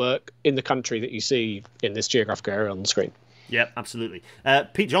the network in the country that you see in this geographical area on the screen. Yep, absolutely.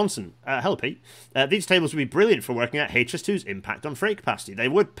 Pete Johnson. Hello, Pete. These tables would be brilliant for working out HS2's impact on freight capacity. They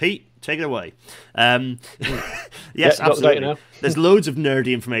would. Pete, take it away. Yes, absolutely. There's loads of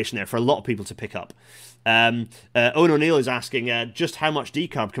nerdy information there for a lot of people to pick up. Owen O'Neill is asking just how much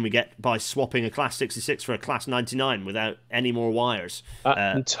decarb can we get by swapping a Class 66 for a Class 99 without any more wires?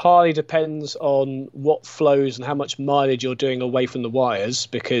 Entirely depends on what flows and how much mileage you're doing away from the wires,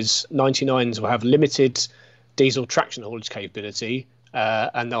 because 99s will have limited diesel traction haulage capability,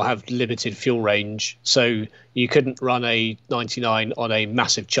 and they'll have limited fuel range, so you couldn't run a 99 on a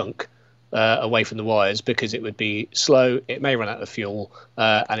massive chunk away from the wires, because it would be slow, it may run out of fuel,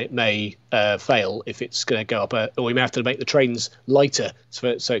 and it may fail if it's going to go up, or we may have to make the trains lighter so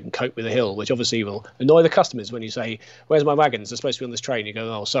it can cope with the hill, which obviously will annoy the customers when you say, where's my wagons, they're supposed to be on this train. You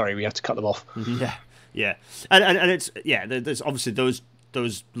go, oh, sorry, we have to cut them off. Yeah, and it's there's obviously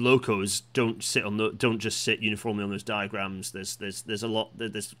those locos don't just sit uniformly on those diagrams. There's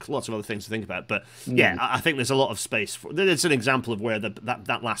lots of other things to think about, but yeah, I think there's a lot of space for. It's an example of where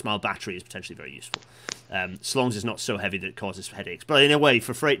that last mile battery is potentially very useful, so long as it's not so heavy that it causes headaches. But in a way,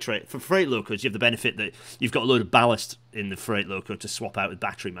 for freight locos, you have the benefit that you've got a load of ballast in the freight loco to swap out with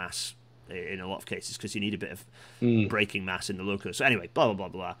battery mass in a lot of cases, because you need a bit of braking mass in the loco. So anyway, blah blah blah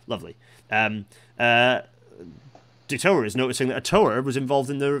blah, lovely. Detour is noticing that a tower was involved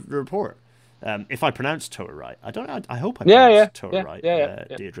in the report. If I pronounced tower right, I hope I pronounced tower right,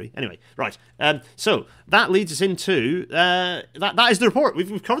 Deirdre. Anyway, right. So that leads us into that is the report.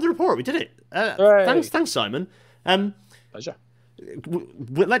 We've covered the report. We did it. Thanks, Simon. Pleasure.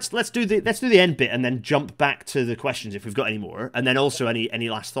 Let's do the end bit and then jump back to the questions if we've got any more, and then also any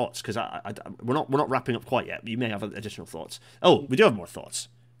last thoughts, because we're not wrapping up quite yet. You may have additional thoughts. Oh, we do have more thoughts,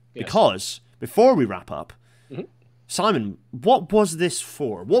 because before we wrap up. Simon, what was this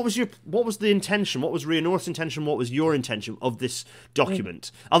for? What was the intention? What was Ria North's intention? What was your intention of this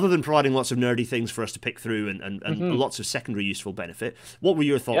document? Other than providing lots of nerdy things for us to pick through and lots of secondary useful benefit, what were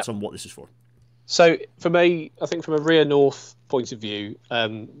your thoughts on what this is for? So for me, I think from a Ria North point of view,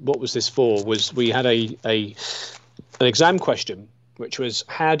 what was this for was we had an exam question, which was,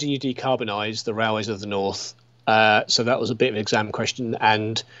 how do you decarbonise the railways of the North? So that was a bit of an exam question,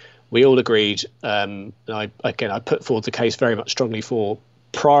 and we all agreed, and I put forward the case very much strongly for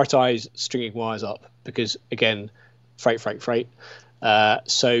prioritise stringing wires up, because again, freight.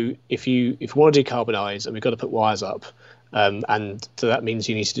 So if you want to decarbonise, and we've got to put wires up, and so that means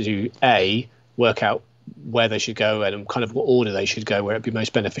you need to do work out where they should go and kind of what order they should go, where it'd be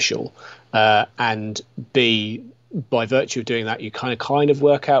most beneficial, and B, by virtue of doing that, you kind of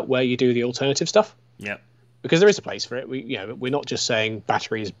work out where you do the alternative stuff. Yeah. Because there is a place for it. We're not just saying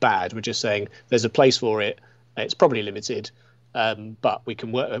battery is bad. We're just saying there's a place for it. It's probably limited, but we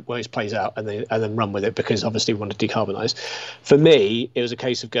can work where it plays out and then run with it, because obviously we want to decarbonise. For me, it was a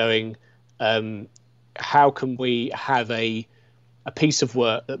case of going, how can we have a piece of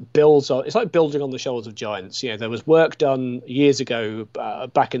work that builds on? It's like building on the shoulders of giants. There was work done years ago,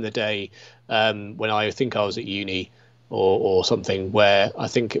 back in the day, when I think I was at uni. Or something, where I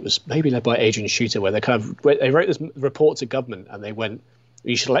think it was maybe led by Adrian Shooter, where they wrote this report to government and they went,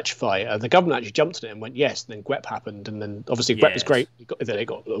 you should electrify. And the government actually jumped on it and went, yes. And then GWEP happened, and then obviously GWEP was great. Then it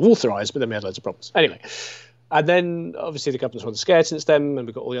got authorised, but then we had loads of problems. Anyway, and then obviously the government's run scared since then, and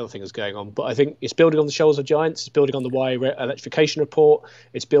we've got all the other things going on. But I think it's building on the shoulders of giants. It's building on the wire electrification report.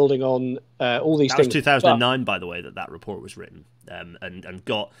 It's building on all these things. That was 2009, by the way, that report was written. And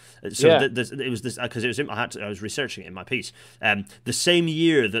got it was this, because it was I was researching it in my piece. The same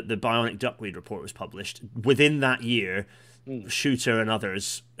year that the bionic duckweed report was published, within that year, Shooter and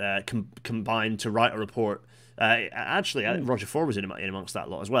others combined to write a report. Actually, Roger Ford was in amongst that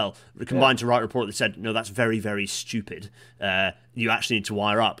lot as well. Combined to write a report that said, no, that's very, very stupid. You actually need to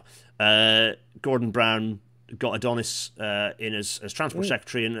wire up. Gordon Brown got Adonis in as transport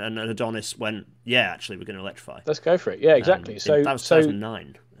secretary, and Adonis went, yeah, actually, we're going to electrify. Let's go for it. Yeah, exactly. So that was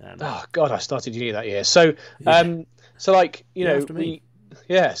 2009. Oh God, I started uni that year. So, so like we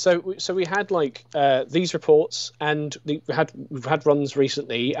had like these reports, and we've had runs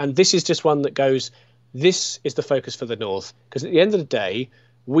recently, and this is just one that goes, this is the focus for the North, because at the end of the day,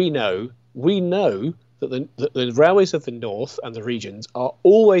 we know that the railways of the North and the regions are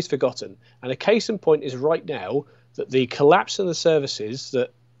always forgotten. And a case in point is right now that the collapse in the services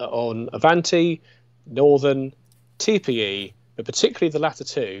that are on Avanti, Northern, TPE, but particularly the latter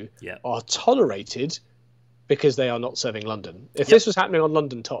two, are tolerated because they are not serving London. If this was happening on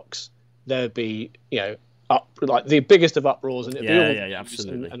London Tox, there would be, like the biggest of uproars, and it'd be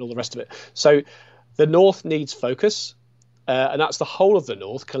absolutely, and all the rest of it. So the North needs focus. And that's the whole of the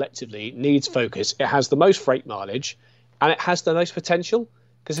North collectively needs focus. It has the most freight mileage, and it has the most potential.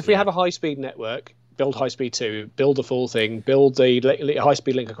 Because if we have a high-speed network, build high-speed 2, build the full thing, build the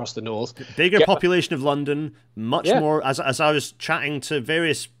high-speed link across the North. Bigger population of London, much more, as I was chatting to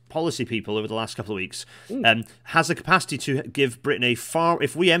various policy people over the last couple of weeks, has the capacity to give Britain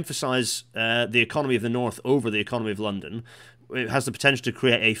if we emphasise the economy of the North over the economy of London, it has the potential to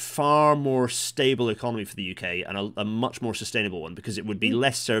create a far more stable economy for the UK and a much more sustainable one, because it would be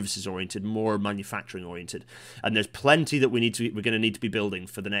less services oriented, more manufacturing oriented, and there's plenty that we're going to need to be building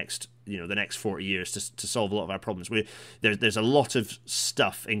for the next 40 years to solve a lot of our problems. There's a lot of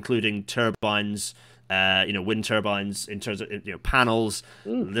stuff, including turbines. Wind turbines, in terms of panels.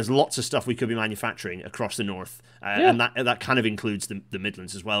 There's lots of stuff we could be manufacturing across the north, and that kind of includes the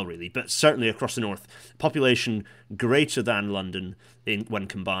Midlands as well, really. But certainly across the north, population greater than London when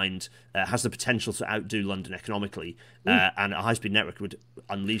combined has the potential to outdo London economically, and a high-speed network would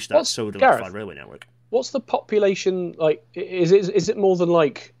unleash that electrified railway network. What's the population like? Is it more than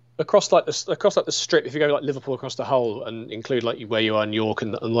like? Across the strip, if you go like Liverpool across the whole and include like where you are in York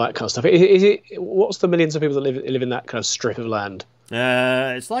and that kind of stuff, what's the millions of people that live in that kind of strip of land?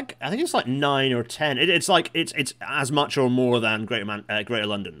 I think it's like 9 or 10. It's as much or more than Greater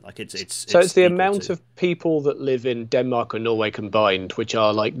London. Like it's the amount of people that live in Denmark and Norway combined, which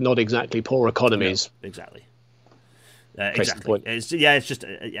are like not exactly poor economies. No, exactly. Exactly.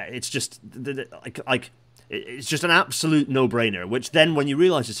 It's just an absolute no-brainer, which then when you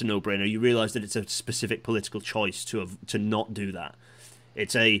realise it's a no-brainer, you realise that it's a specific political choice to not do that.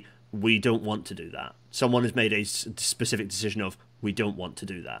 It's we don't want to do that. Someone has made a specific decision of, we don't want to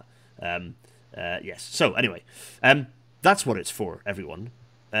do that. Yes. So anyway, that's what it's for, everyone.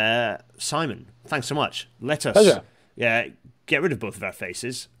 Simon, thanks so much. Let us get rid of both of our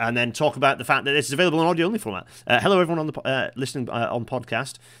faces and then talk about the fact that this is available in audio-only format. Hello, everyone on the listening on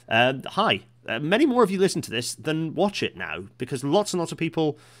podcast. Hi. Many more of you listen to this than watch it now, because lots and lots of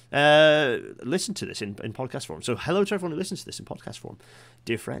people listen to this in podcast form. So hello to everyone who listens to this in podcast form,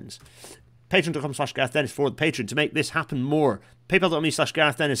 dear friends. Patreon.com/GarethDennis for the Patreon to make this happen more.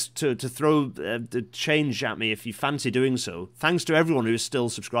 PayPal.me/GarethDennis to throw the change at me if you fancy doing so. Thanks to everyone who is still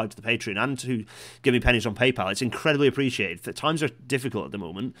subscribed to the Patreon and to give me pennies on PayPal. It's incredibly appreciated. The times are difficult at the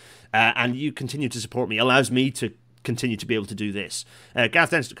moment, and you continue to support me allows me to continue to be able to do this.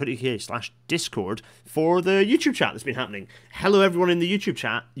 GarethDennis.co.uk/Discord for the YouTube chat that's been happening. Hello everyone in the YouTube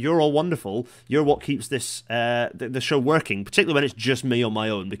chat. You're all wonderful. You're what keeps this the show working, particularly when it's just me on my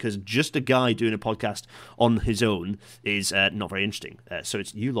own, because just a guy doing a podcast on his own is not very interesting. So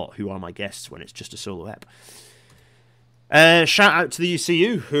it's you lot who are my guests when it's just a solo ep. Shout out to the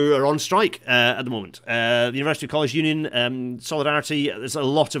UCU, who are on strike at the moment. The University College Union, Solidarity, there's a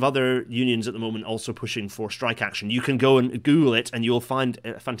lot of other unions at the moment also pushing for strike action. You can go and Google it and you'll find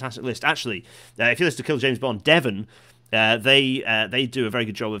a fantastic list. Actually, if you listen to Kill James Bond, Devon, they do a very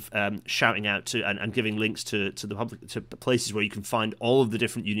good job of shouting out to and giving links to the public, to places where you can find all of the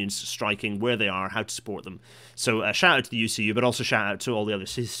different unions striking, where they are, how to support them. So shout out to the UCU, but also shout out to all the other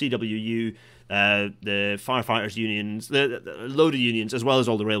CWU, the firefighters unions, the load of unions, as well as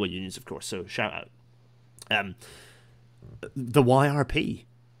all the railway unions, of course. So shout out. The YRP,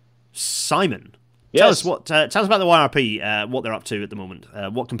 Simon. Yes. Tell us about the YRP, what they're up to at the moment.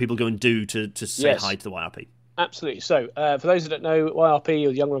 What can people go and do to say hi to the YRP? Absolutely. So, for those that don't know, YRP,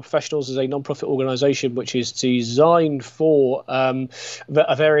 or Young Rail Professionals, is a non-profit organisation which is designed for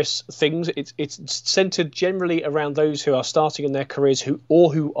various things. It's centred generally around those who are starting in their careers, who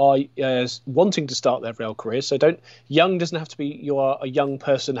are wanting to start their rail careers. So, young doesn't have to be you are a young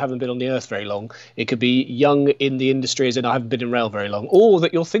person, haven't been on the earth very long. It could be young in the industry, as in I haven't been in rail very long, or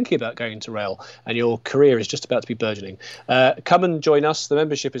that you're thinking about going into rail and your career is just about to be burgeoning. Come and join us. The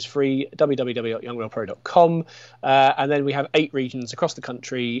membership is free. www.youngrailpro.com. And then we have 8 regions across the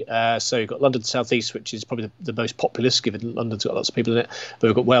country. So you've got London South East, which is probably the most populous, given London's got lots of people in it. But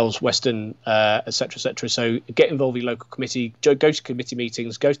we've got Wales, Western, etc., etc. So get involved in your local committee, go to committee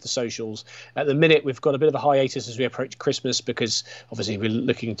meetings, go to the socials. At the minute, we've got a bit of a hiatus as we approach Christmas, because obviously we're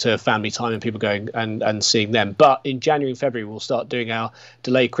looking to family time and people going and seeing them. But in January and February, we'll start doing our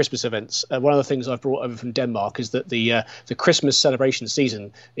delayed Christmas events. One of the things I've brought over from Denmark is that the Christmas celebration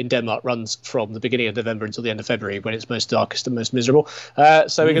season in Denmark runs from the beginning of November until the end of February, when it's most darkest and most miserable.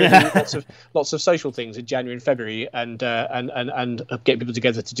 So we're going to do lots of social things in January and February, and get people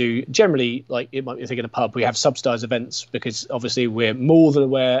together to do, generally, like it might be a thing in a pub. We have subsidised events because obviously we're more than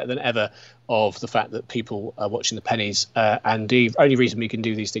aware than ever of the fact that people are watching the pennies, and the only reason we can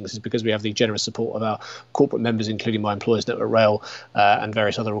do these things is because we have the generous support of our corporate members, including my employers Network Rail, and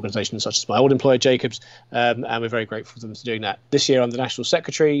various other organisations such as my old employer Jacobs, and we're very grateful for them for doing that. This year I'm the National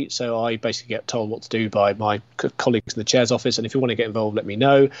Secretary, so I basically get told what to do by my colleagues in the Chair's office, and if you want to get involved, let me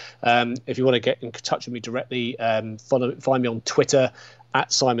know. If you want to get in touch with me directly, find me on Twitter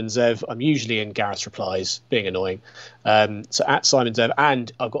at Simon Zev. I'm usually in Gareth's replies, being annoying. So at Simon Zev,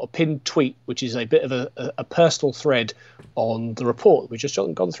 and I've got a pinned tweet, which is a bit of a personal thread on the report that we've just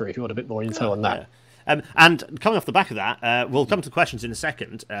gone through, if you want a bit more info on that. And coming off the back of that, we'll come to the questions in a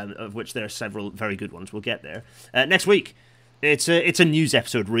second, of which there are several very good ones. We'll get there. Next week, it's a news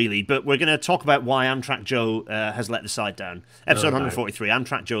episode, really, but we're going to talk about why Amtrak Joe has let the side down. Episode 143,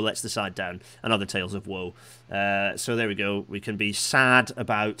 Amtrak Joe lets the side down, and other tales of woe. So there we go. We can be sad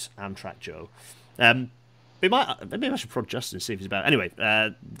about Amtrak Joe. Maybe I should prod Justin and see if he's about. Anyway,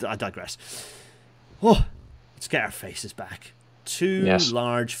 I digress. Oh, let's get our faces back. Two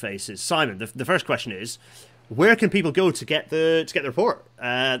large faces. Simon, the first question is, where can people go to get the report?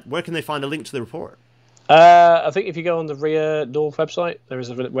 Where can they find a link to the report? I think if you go on the RIA North website, there is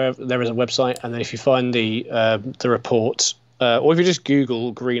a website, and then if you find the report, or if you just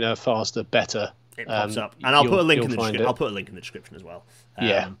Google greener, faster, better, it pops up, and I'll put a link in the description. I'll put a link in the description as well.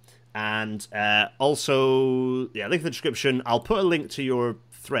 And also, link in the description. I'll put a link to your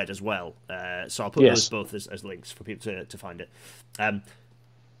thread as well. So I'll put those both as links for people to find it.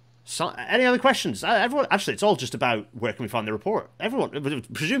 So, any other questions? Everyone, actually, it's all just about where can we find the report. Everyone,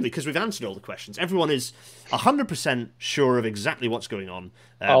 presumably, because we've answered all the questions, everyone is 100% sure of exactly what's going on.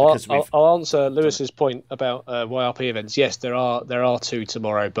 I'll answer Lewis's point about YRP events. Yes, there are two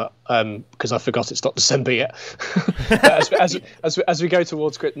tomorrow, but because I forgot it's not December yet. as we go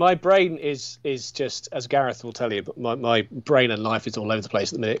towards Christmas, my brain is just, as Gareth will tell you, but my brain and life is all over the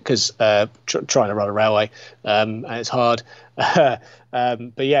place at the minute because trying to run a railway, and it's hard. But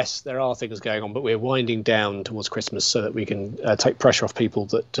yes, there are things going on, but we're winding down towards Christmas so that we can take pressure off people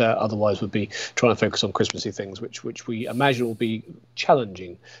that otherwise would be trying to focus on Christmassy things, which we imagine will be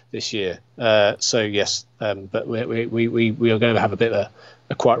challenging this year. So yes, but we are going to have a bit of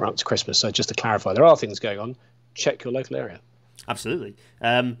a quiet run up to Christmas. So just to clarify, there are things going on. Check your local area. Absolutely.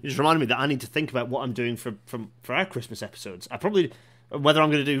 You just reminded me that I need to think about what I'm doing for our Christmas episodes. I probably, whether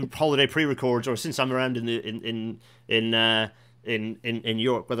I'm going to do holiday pre-records or since I'm around in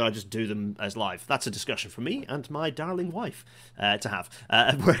York, whether I just do them as live. That's a discussion for me and my darling wife to have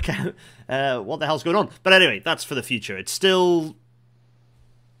and work out what the hell's going on. But anyway, that's for the future. It's still,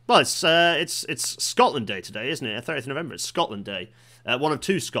 well, it's Scotland Day today, isn't it? 30th of November. It's Scotland Day. One of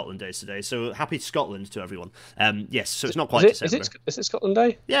two Scotland days today, so happy Scotland to everyone. Yes, so it's not quite December. Is it Scotland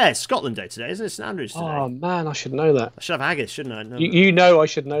Day? Yeah, it's Scotland Day today, isn't it? St Andrews today. Oh man, I should know that. I should have haggis, shouldn't I? No, you know I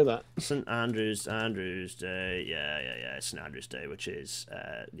should know that. St Andrews Day. Yeah. St Andrews Day, which is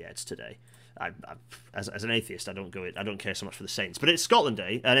it's today. As an atheist, I don't care so much for the saints, but it's Scotland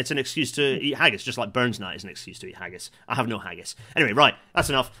Day, and it's an excuse to eat haggis, just like Burns Night is an excuse to eat haggis. I have no haggis. Anyway, right, that's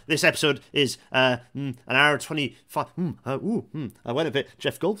enough. This episode is an hour 25. I went a bit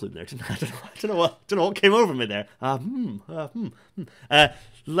Jeff Goldblum there, didn't I? I don't know what came over me there.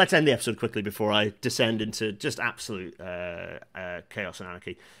 Let's end the episode quickly before I descend into just absolute chaos and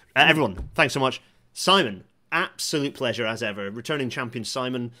anarchy. Everyone, thanks so much, Simon. Absolute pleasure as ever. Returning champion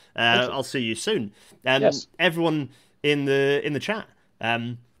Simon. I'll see you soon. Yes. Everyone in the chat.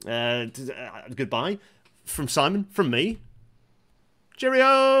 Goodbye from Simon, from me.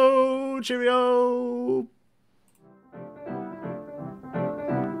 Cheerio.